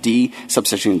subsections D,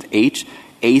 subsections H,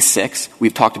 A6.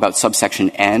 We've talked about subsection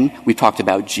N. We've talked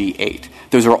about G8.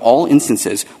 Those are all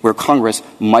instances where Congress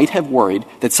might have worried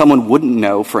that someone wouldn't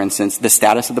know, for instance, the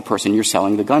status of the person you're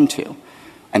selling the gun to.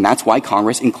 And that's why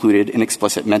Congress included an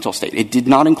explicit mental state. It did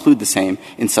not include the same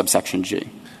in subsection G.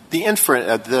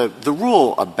 The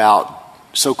rule about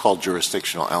so-called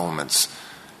jurisdictional elements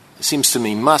seems to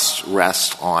me must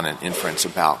rest on an inference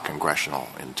about congressional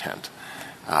intent.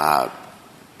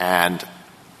 And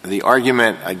the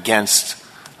argument against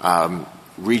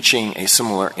reaching a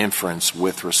similar inference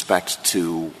with respect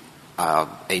to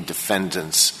a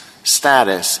defendant's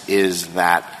status is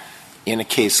that in a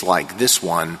case like this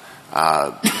one,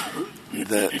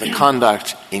 the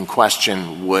conduct in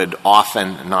question would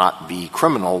often not be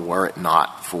criminal were it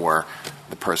not for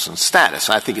the person's status.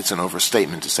 I think it's an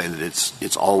overstatement to say that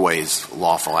it's always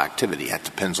lawful activity. It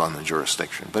depends on the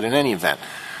jurisdiction. But in any event,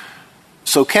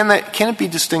 so can it be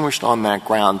distinguished on that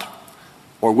ground,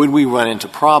 or would we run into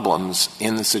problems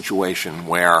in the situation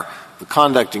where the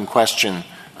conduct in question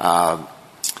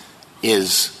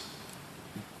is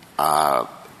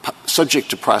subject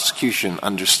to prosecution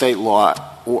under state law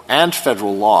and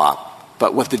federal law,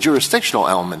 but what the jurisdictional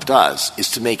element does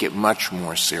is to make it much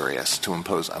more serious, to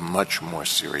impose a much more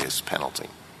serious penalty?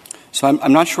 So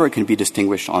I'm not sure it can be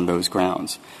distinguished on those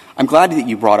grounds. I'm glad that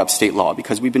you brought up state law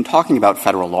because we've been talking about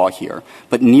federal law here,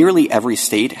 but nearly every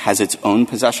state has its own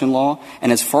possession law,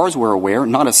 and as far as we're aware,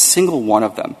 not a single one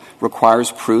of them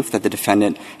requires proof that the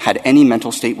defendant had any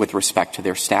mental state with respect to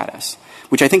their status,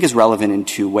 which I think is relevant in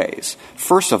two ways.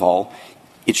 First of all,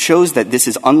 it shows that it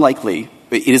is unlikely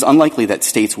that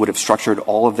states would have structured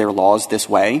all of their laws this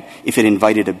way if it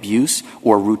invited abuse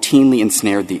or routinely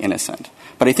ensnared the innocent.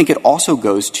 But I think it also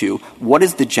goes to what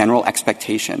is the general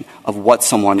expectation of what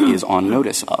someone is on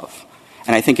notice of.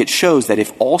 And I think it shows that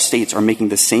if all states are making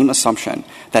the same assumption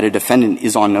that a defendant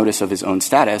is on notice of his own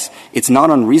status, it's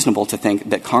not unreasonable to think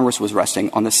that Congress was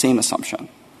resting on the same assumption.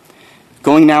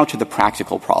 Going now to the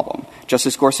practical problem.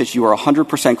 Justice Gorsuch, you are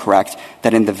 100% correct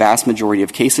that in the vast majority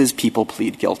of cases, people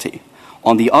plead guilty.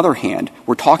 On the other hand,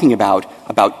 we're talking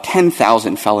about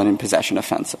 10,000 felon in possession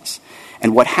offenses.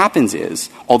 And what happens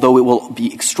is, although it will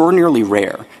be extraordinarily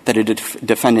rare that a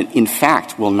defendant in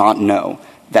fact will not know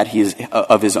that he is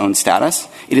of his own status,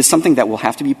 it is something that will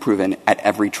have to be proven at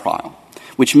every trial,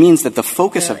 which means that the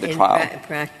focus of the trial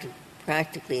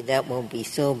practically that won't be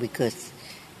so, because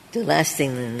the last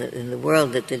thing in the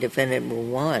world that the defendant will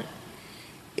want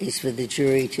is for the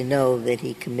jury to know that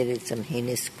he committed some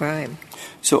heinous crime.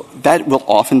 So that will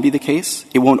often be the case.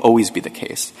 It won't always be the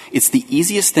case. It's the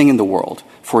easiest thing in the world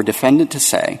for a defendant to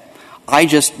say, I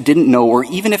just didn't know, or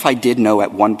even if I did know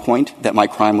at one point that my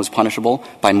crime was punishable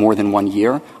by more than 1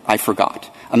 year, I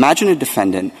forgot. Imagine a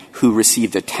defendant who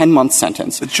received a 10-month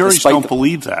sentence. The juries don't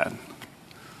believe that.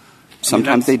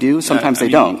 Sometimes they do, sometimes they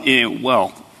don't.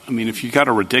 If you got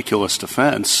a ridiculous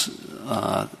defense,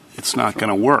 it's not going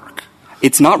to work.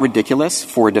 It's not ridiculous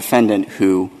for a defendant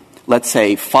who, let's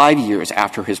say 5 years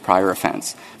after his prior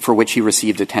offense, for which he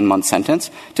received a 10-month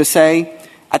sentence, to say,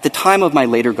 at the time of my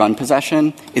later gun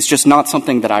possession, it's just not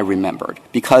something that I remembered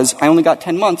because I only got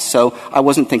 10 months, so I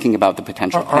wasn't thinking about the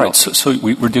potential penalty. All right, so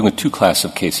we're dealing with two classes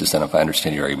of cases then, if I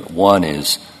understand your argument. One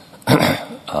is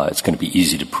it's going to be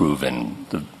easy to prove in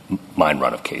the mine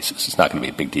run of cases. It's not going to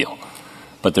be a big deal.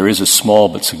 But there is a small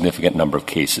but significant number of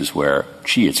cases where,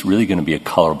 it's really going to be a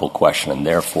colorable question and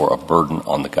therefore a burden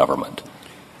on the government.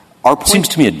 It seems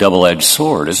to me a double-edged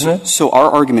sword, isn't it? So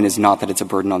our argument is not that it's a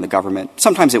burden on the government.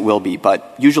 Sometimes it will be,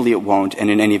 but usually it won't,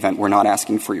 and in any event, we're not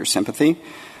asking for your sympathy.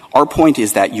 Our point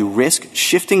is that you risk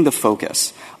shifting the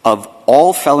focus of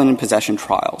all felon in possession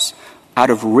trials out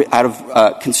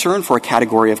of concern for a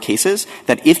category of cases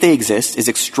that, if they exist, is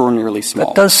extraordinarily small.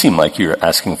 That does seem like you're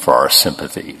asking for our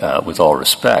sympathy, with all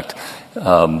respect.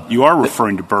 You are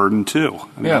referring to burden, too.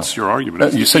 That's your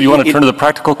argument. You said you want to turn to the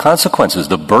practical consequences,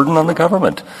 the burden on the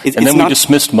government. And then we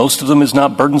dismissed most of them as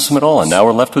not burdensome at all, and now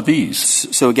we're left with these.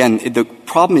 So, again, the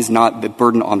problem is not the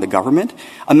burden on the government.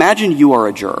 Imagine you are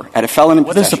a juror at a felon in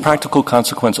possession. What is the practical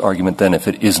consequence argument, then, if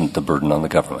it isn't the burden on the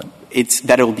government? It's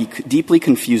that it will be deeply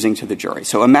confusing to the jury.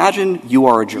 So imagine you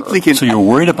are a juror. So you're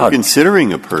worried about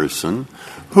considering a person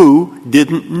who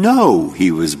didn't know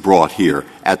he was brought here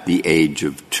at the age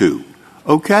of 2.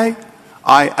 Okay?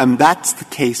 That's the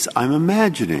case I'm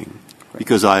imagining.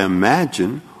 Because I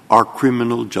imagine our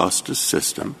criminal justice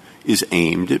system is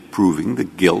aimed at proving the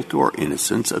guilt or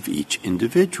innocence of each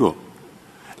individual.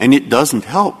 And it doesn't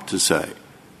help to say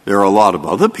there are a lot of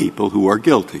other people who are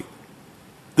guilty.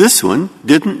 This one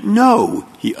didn't know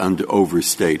he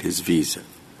overstayed his visa.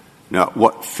 Now,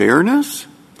 what fairness?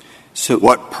 So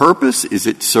what purpose is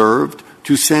it served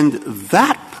to send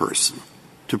that person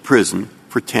to prison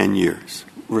for 10 years?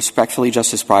 respectfully,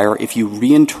 Justice Breyer, if you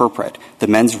reinterpret the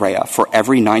mens rea for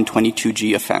every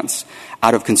 922G offense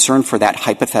out of concern for that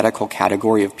hypothetical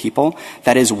category of people,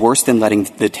 that is worse than letting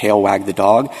the tail wag the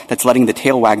dog. That's letting the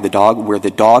tail wag the dog where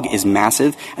the dog is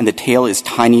massive and the tail is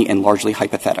tiny and largely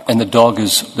hypothetical. And the dog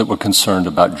is that we're concerned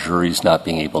about juries not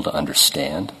being able to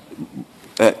understand?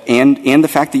 And the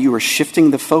fact that you are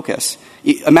shifting the focus.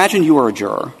 Imagine you are a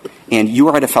juror and you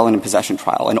are at a felon in possession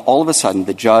trial, and all of a sudden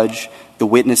the judge, the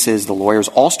witnesses, the lawyers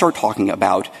all start talking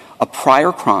about a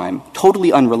prior crime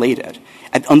totally unrelated.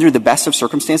 And under the best of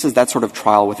circumstances, that sort of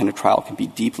trial within a trial can be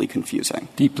deeply confusing.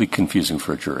 Deeply confusing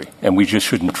for a jury. And we just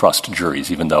shouldn't trust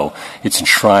juries, even though it's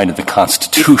enshrined in the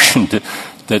Constitution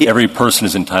that every person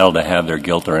is entitled to have their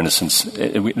guilt or innocence.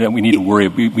 We need to worry.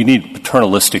 We need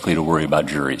paternalistically to worry about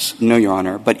juries. No, Your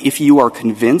Honor. But if you are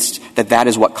convinced that that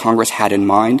is what Congress had in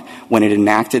mind when it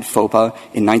enacted FOPA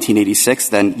in 1986,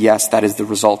 then yes, that is the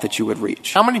result that you would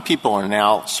reach. How many people are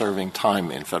now serving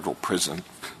time in federal prison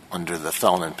under the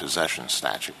felon in possession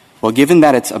statute? Well, given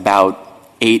that it's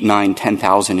about 8, 9,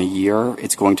 10,000 a year,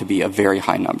 it's going to be a very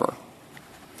high number.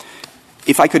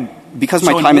 If I could, because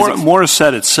my time is...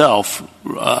 Morissette itself,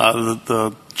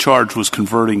 the charge was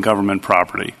converting government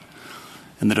property.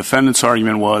 And the defendant's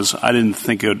argument was, I didn't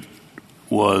think it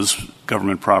was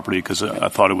government property because I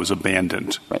thought it was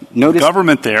abandoned. Right. The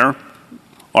government there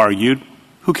argued,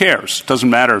 who cares? Doesn't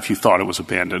matter if you thought it was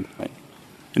abandoned. Right.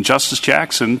 And Justice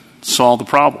Jackson saw the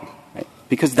problem. Right.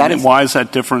 Because that is... Why is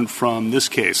that different from this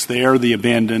case? There, the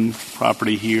abandoned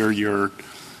property. Here, you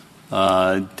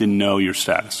didn't know your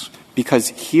status. Because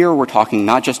here we're talking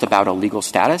not just about a legal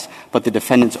status, but the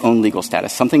defendant's own legal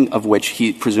status, something of which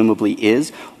he presumably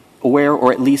is aware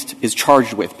or at least is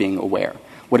charged with being aware.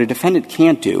 What a defendant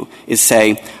can't do is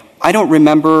say, I don't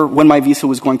remember when my visa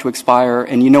was going to expire,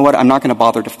 and you know what, I'm not going to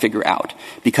bother to figure out.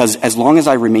 Because as long as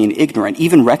I remain ignorant,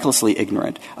 even recklessly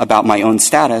ignorant, about my own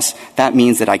status, that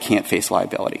means that I can't face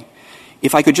liability.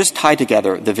 If I could just tie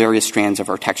together the various strands of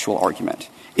our textual argument,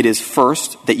 it is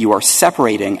first that you are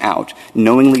separating out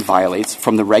knowingly violates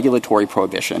from the regulatory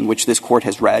prohibition, which this Court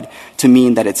has read to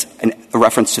mean that it's a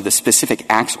reference to the specific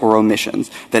acts or omissions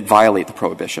that violate the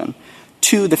prohibition.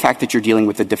 2, the fact that you're dealing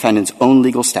with the defendant's own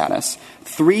legal status.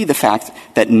 3, the fact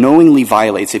that knowingly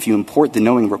violates, if you import the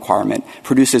knowing requirement,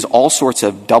 produces all sorts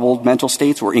of doubled mental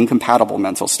states or incompatible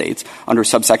mental states under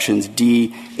subsections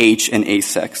D, H, and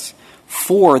A6.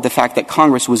 4, the fact that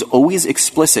Congress was always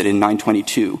explicit in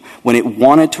 922 when it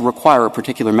wanted to require a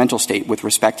particular mental state with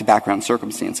respect to background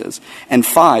circumstances. And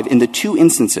 5, in the 2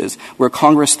 instances where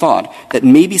Congress thought that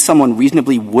maybe someone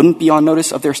reasonably wouldn't be on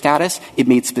notice of their status, it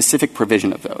made specific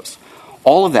provision of those.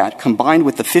 All of that, combined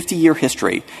with the 50-year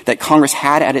history that Congress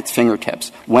had at its fingertips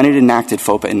when it enacted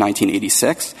FOPA in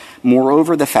 1986,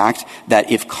 moreover, the fact that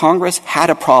if Congress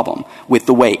had a problem with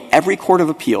the way every court of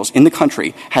appeals in the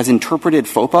country has interpreted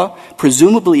FOPA,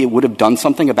 presumably it would have done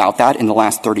something about that in the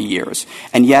last 30 years.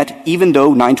 And yet, even though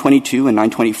 922 and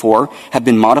 924 have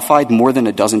been modified more than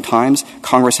a dozen times,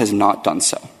 Congress has not done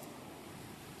so.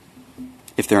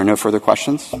 If there are no further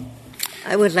questions.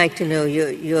 I would like to know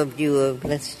your view of,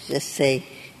 let's just say,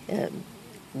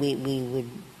 we would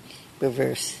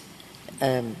reverse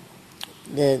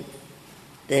the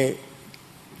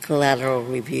collateral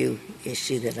review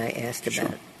issue that I asked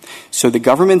about. Sure. So the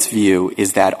government's view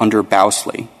is that under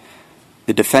Bousley,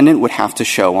 the defendant would have to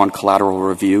show on collateral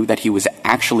review that he was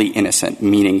actually innocent,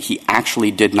 meaning he actually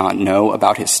did not know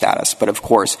about his status. But of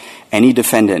course, any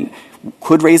defendant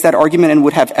could raise that argument and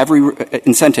would have every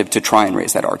incentive to try and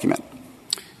raise that argument.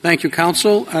 Thank you,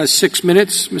 counsel. 6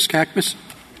 minutes, Ms. Kakmus.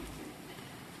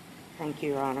 Thank you,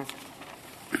 Your Honor.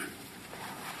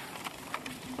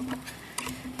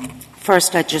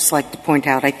 First, I'd just like to point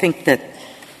out, I think that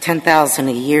 10,000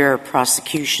 a year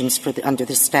prosecutions under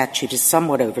this statute is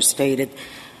somewhat overstated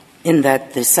in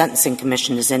that the Sentencing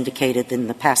Commission has indicated in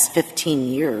the past 15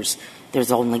 years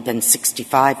there's only been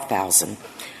 65,000.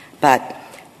 But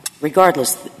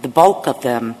regardless, the bulk of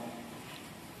them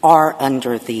are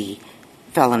under the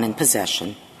felon in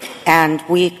possession. And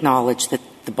we acknowledge that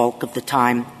the bulk of the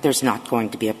time there's not going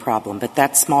to be a problem. But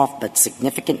that small but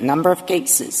significant number of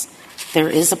cases there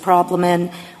is a problem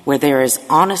in where there is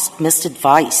honest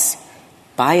misadvice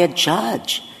by a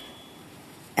judge.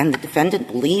 And the defendant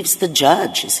believes the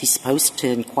judge. Is he supposed to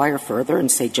inquire further and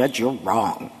say, Judge, you're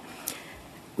wrong?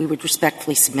 We would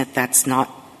respectfully submit that's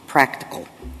not practical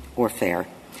or fair.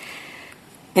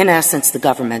 In essence, the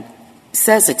government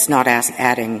says it's not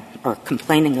adding or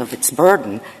complaining of its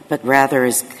burden, but rather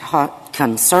is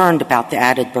concerned about the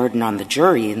added burden on the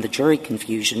jury and the jury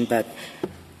confusion. But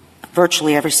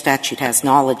virtually every statute has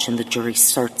knowledge and the jury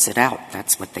sorts it out.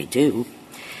 That's what they do.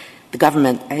 The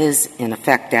government is, in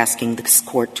effect, asking this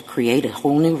court to create a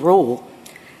whole new rule,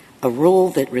 a rule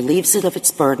that relieves it of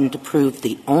its burden to prove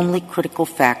the only critical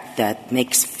fact that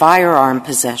makes firearm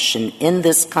possession in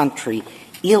this country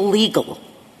illegal,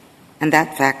 and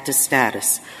that fact is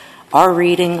status. Our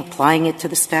reading, applying it to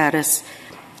the status,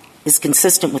 is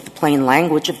consistent with the plain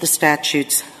language of the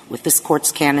statutes, with this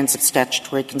Court's canons of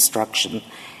statutory construction,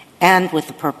 and with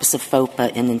the purpose of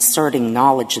FOPA in inserting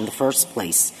knowledge in the first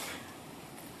place.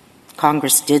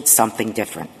 Congress did something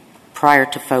different. Prior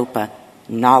to FOPA,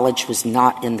 knowledge was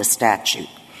not in the statute.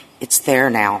 It's there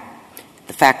now.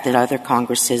 The fact that other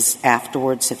Congresses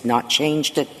afterwards have not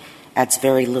changed it adds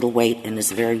very little weight and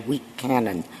is a very weak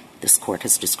canon this Court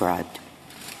has described.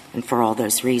 And for all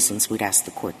those reasons, we'd ask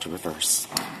the Court to reverse.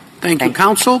 Thank you,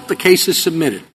 counsel. The case is submitted.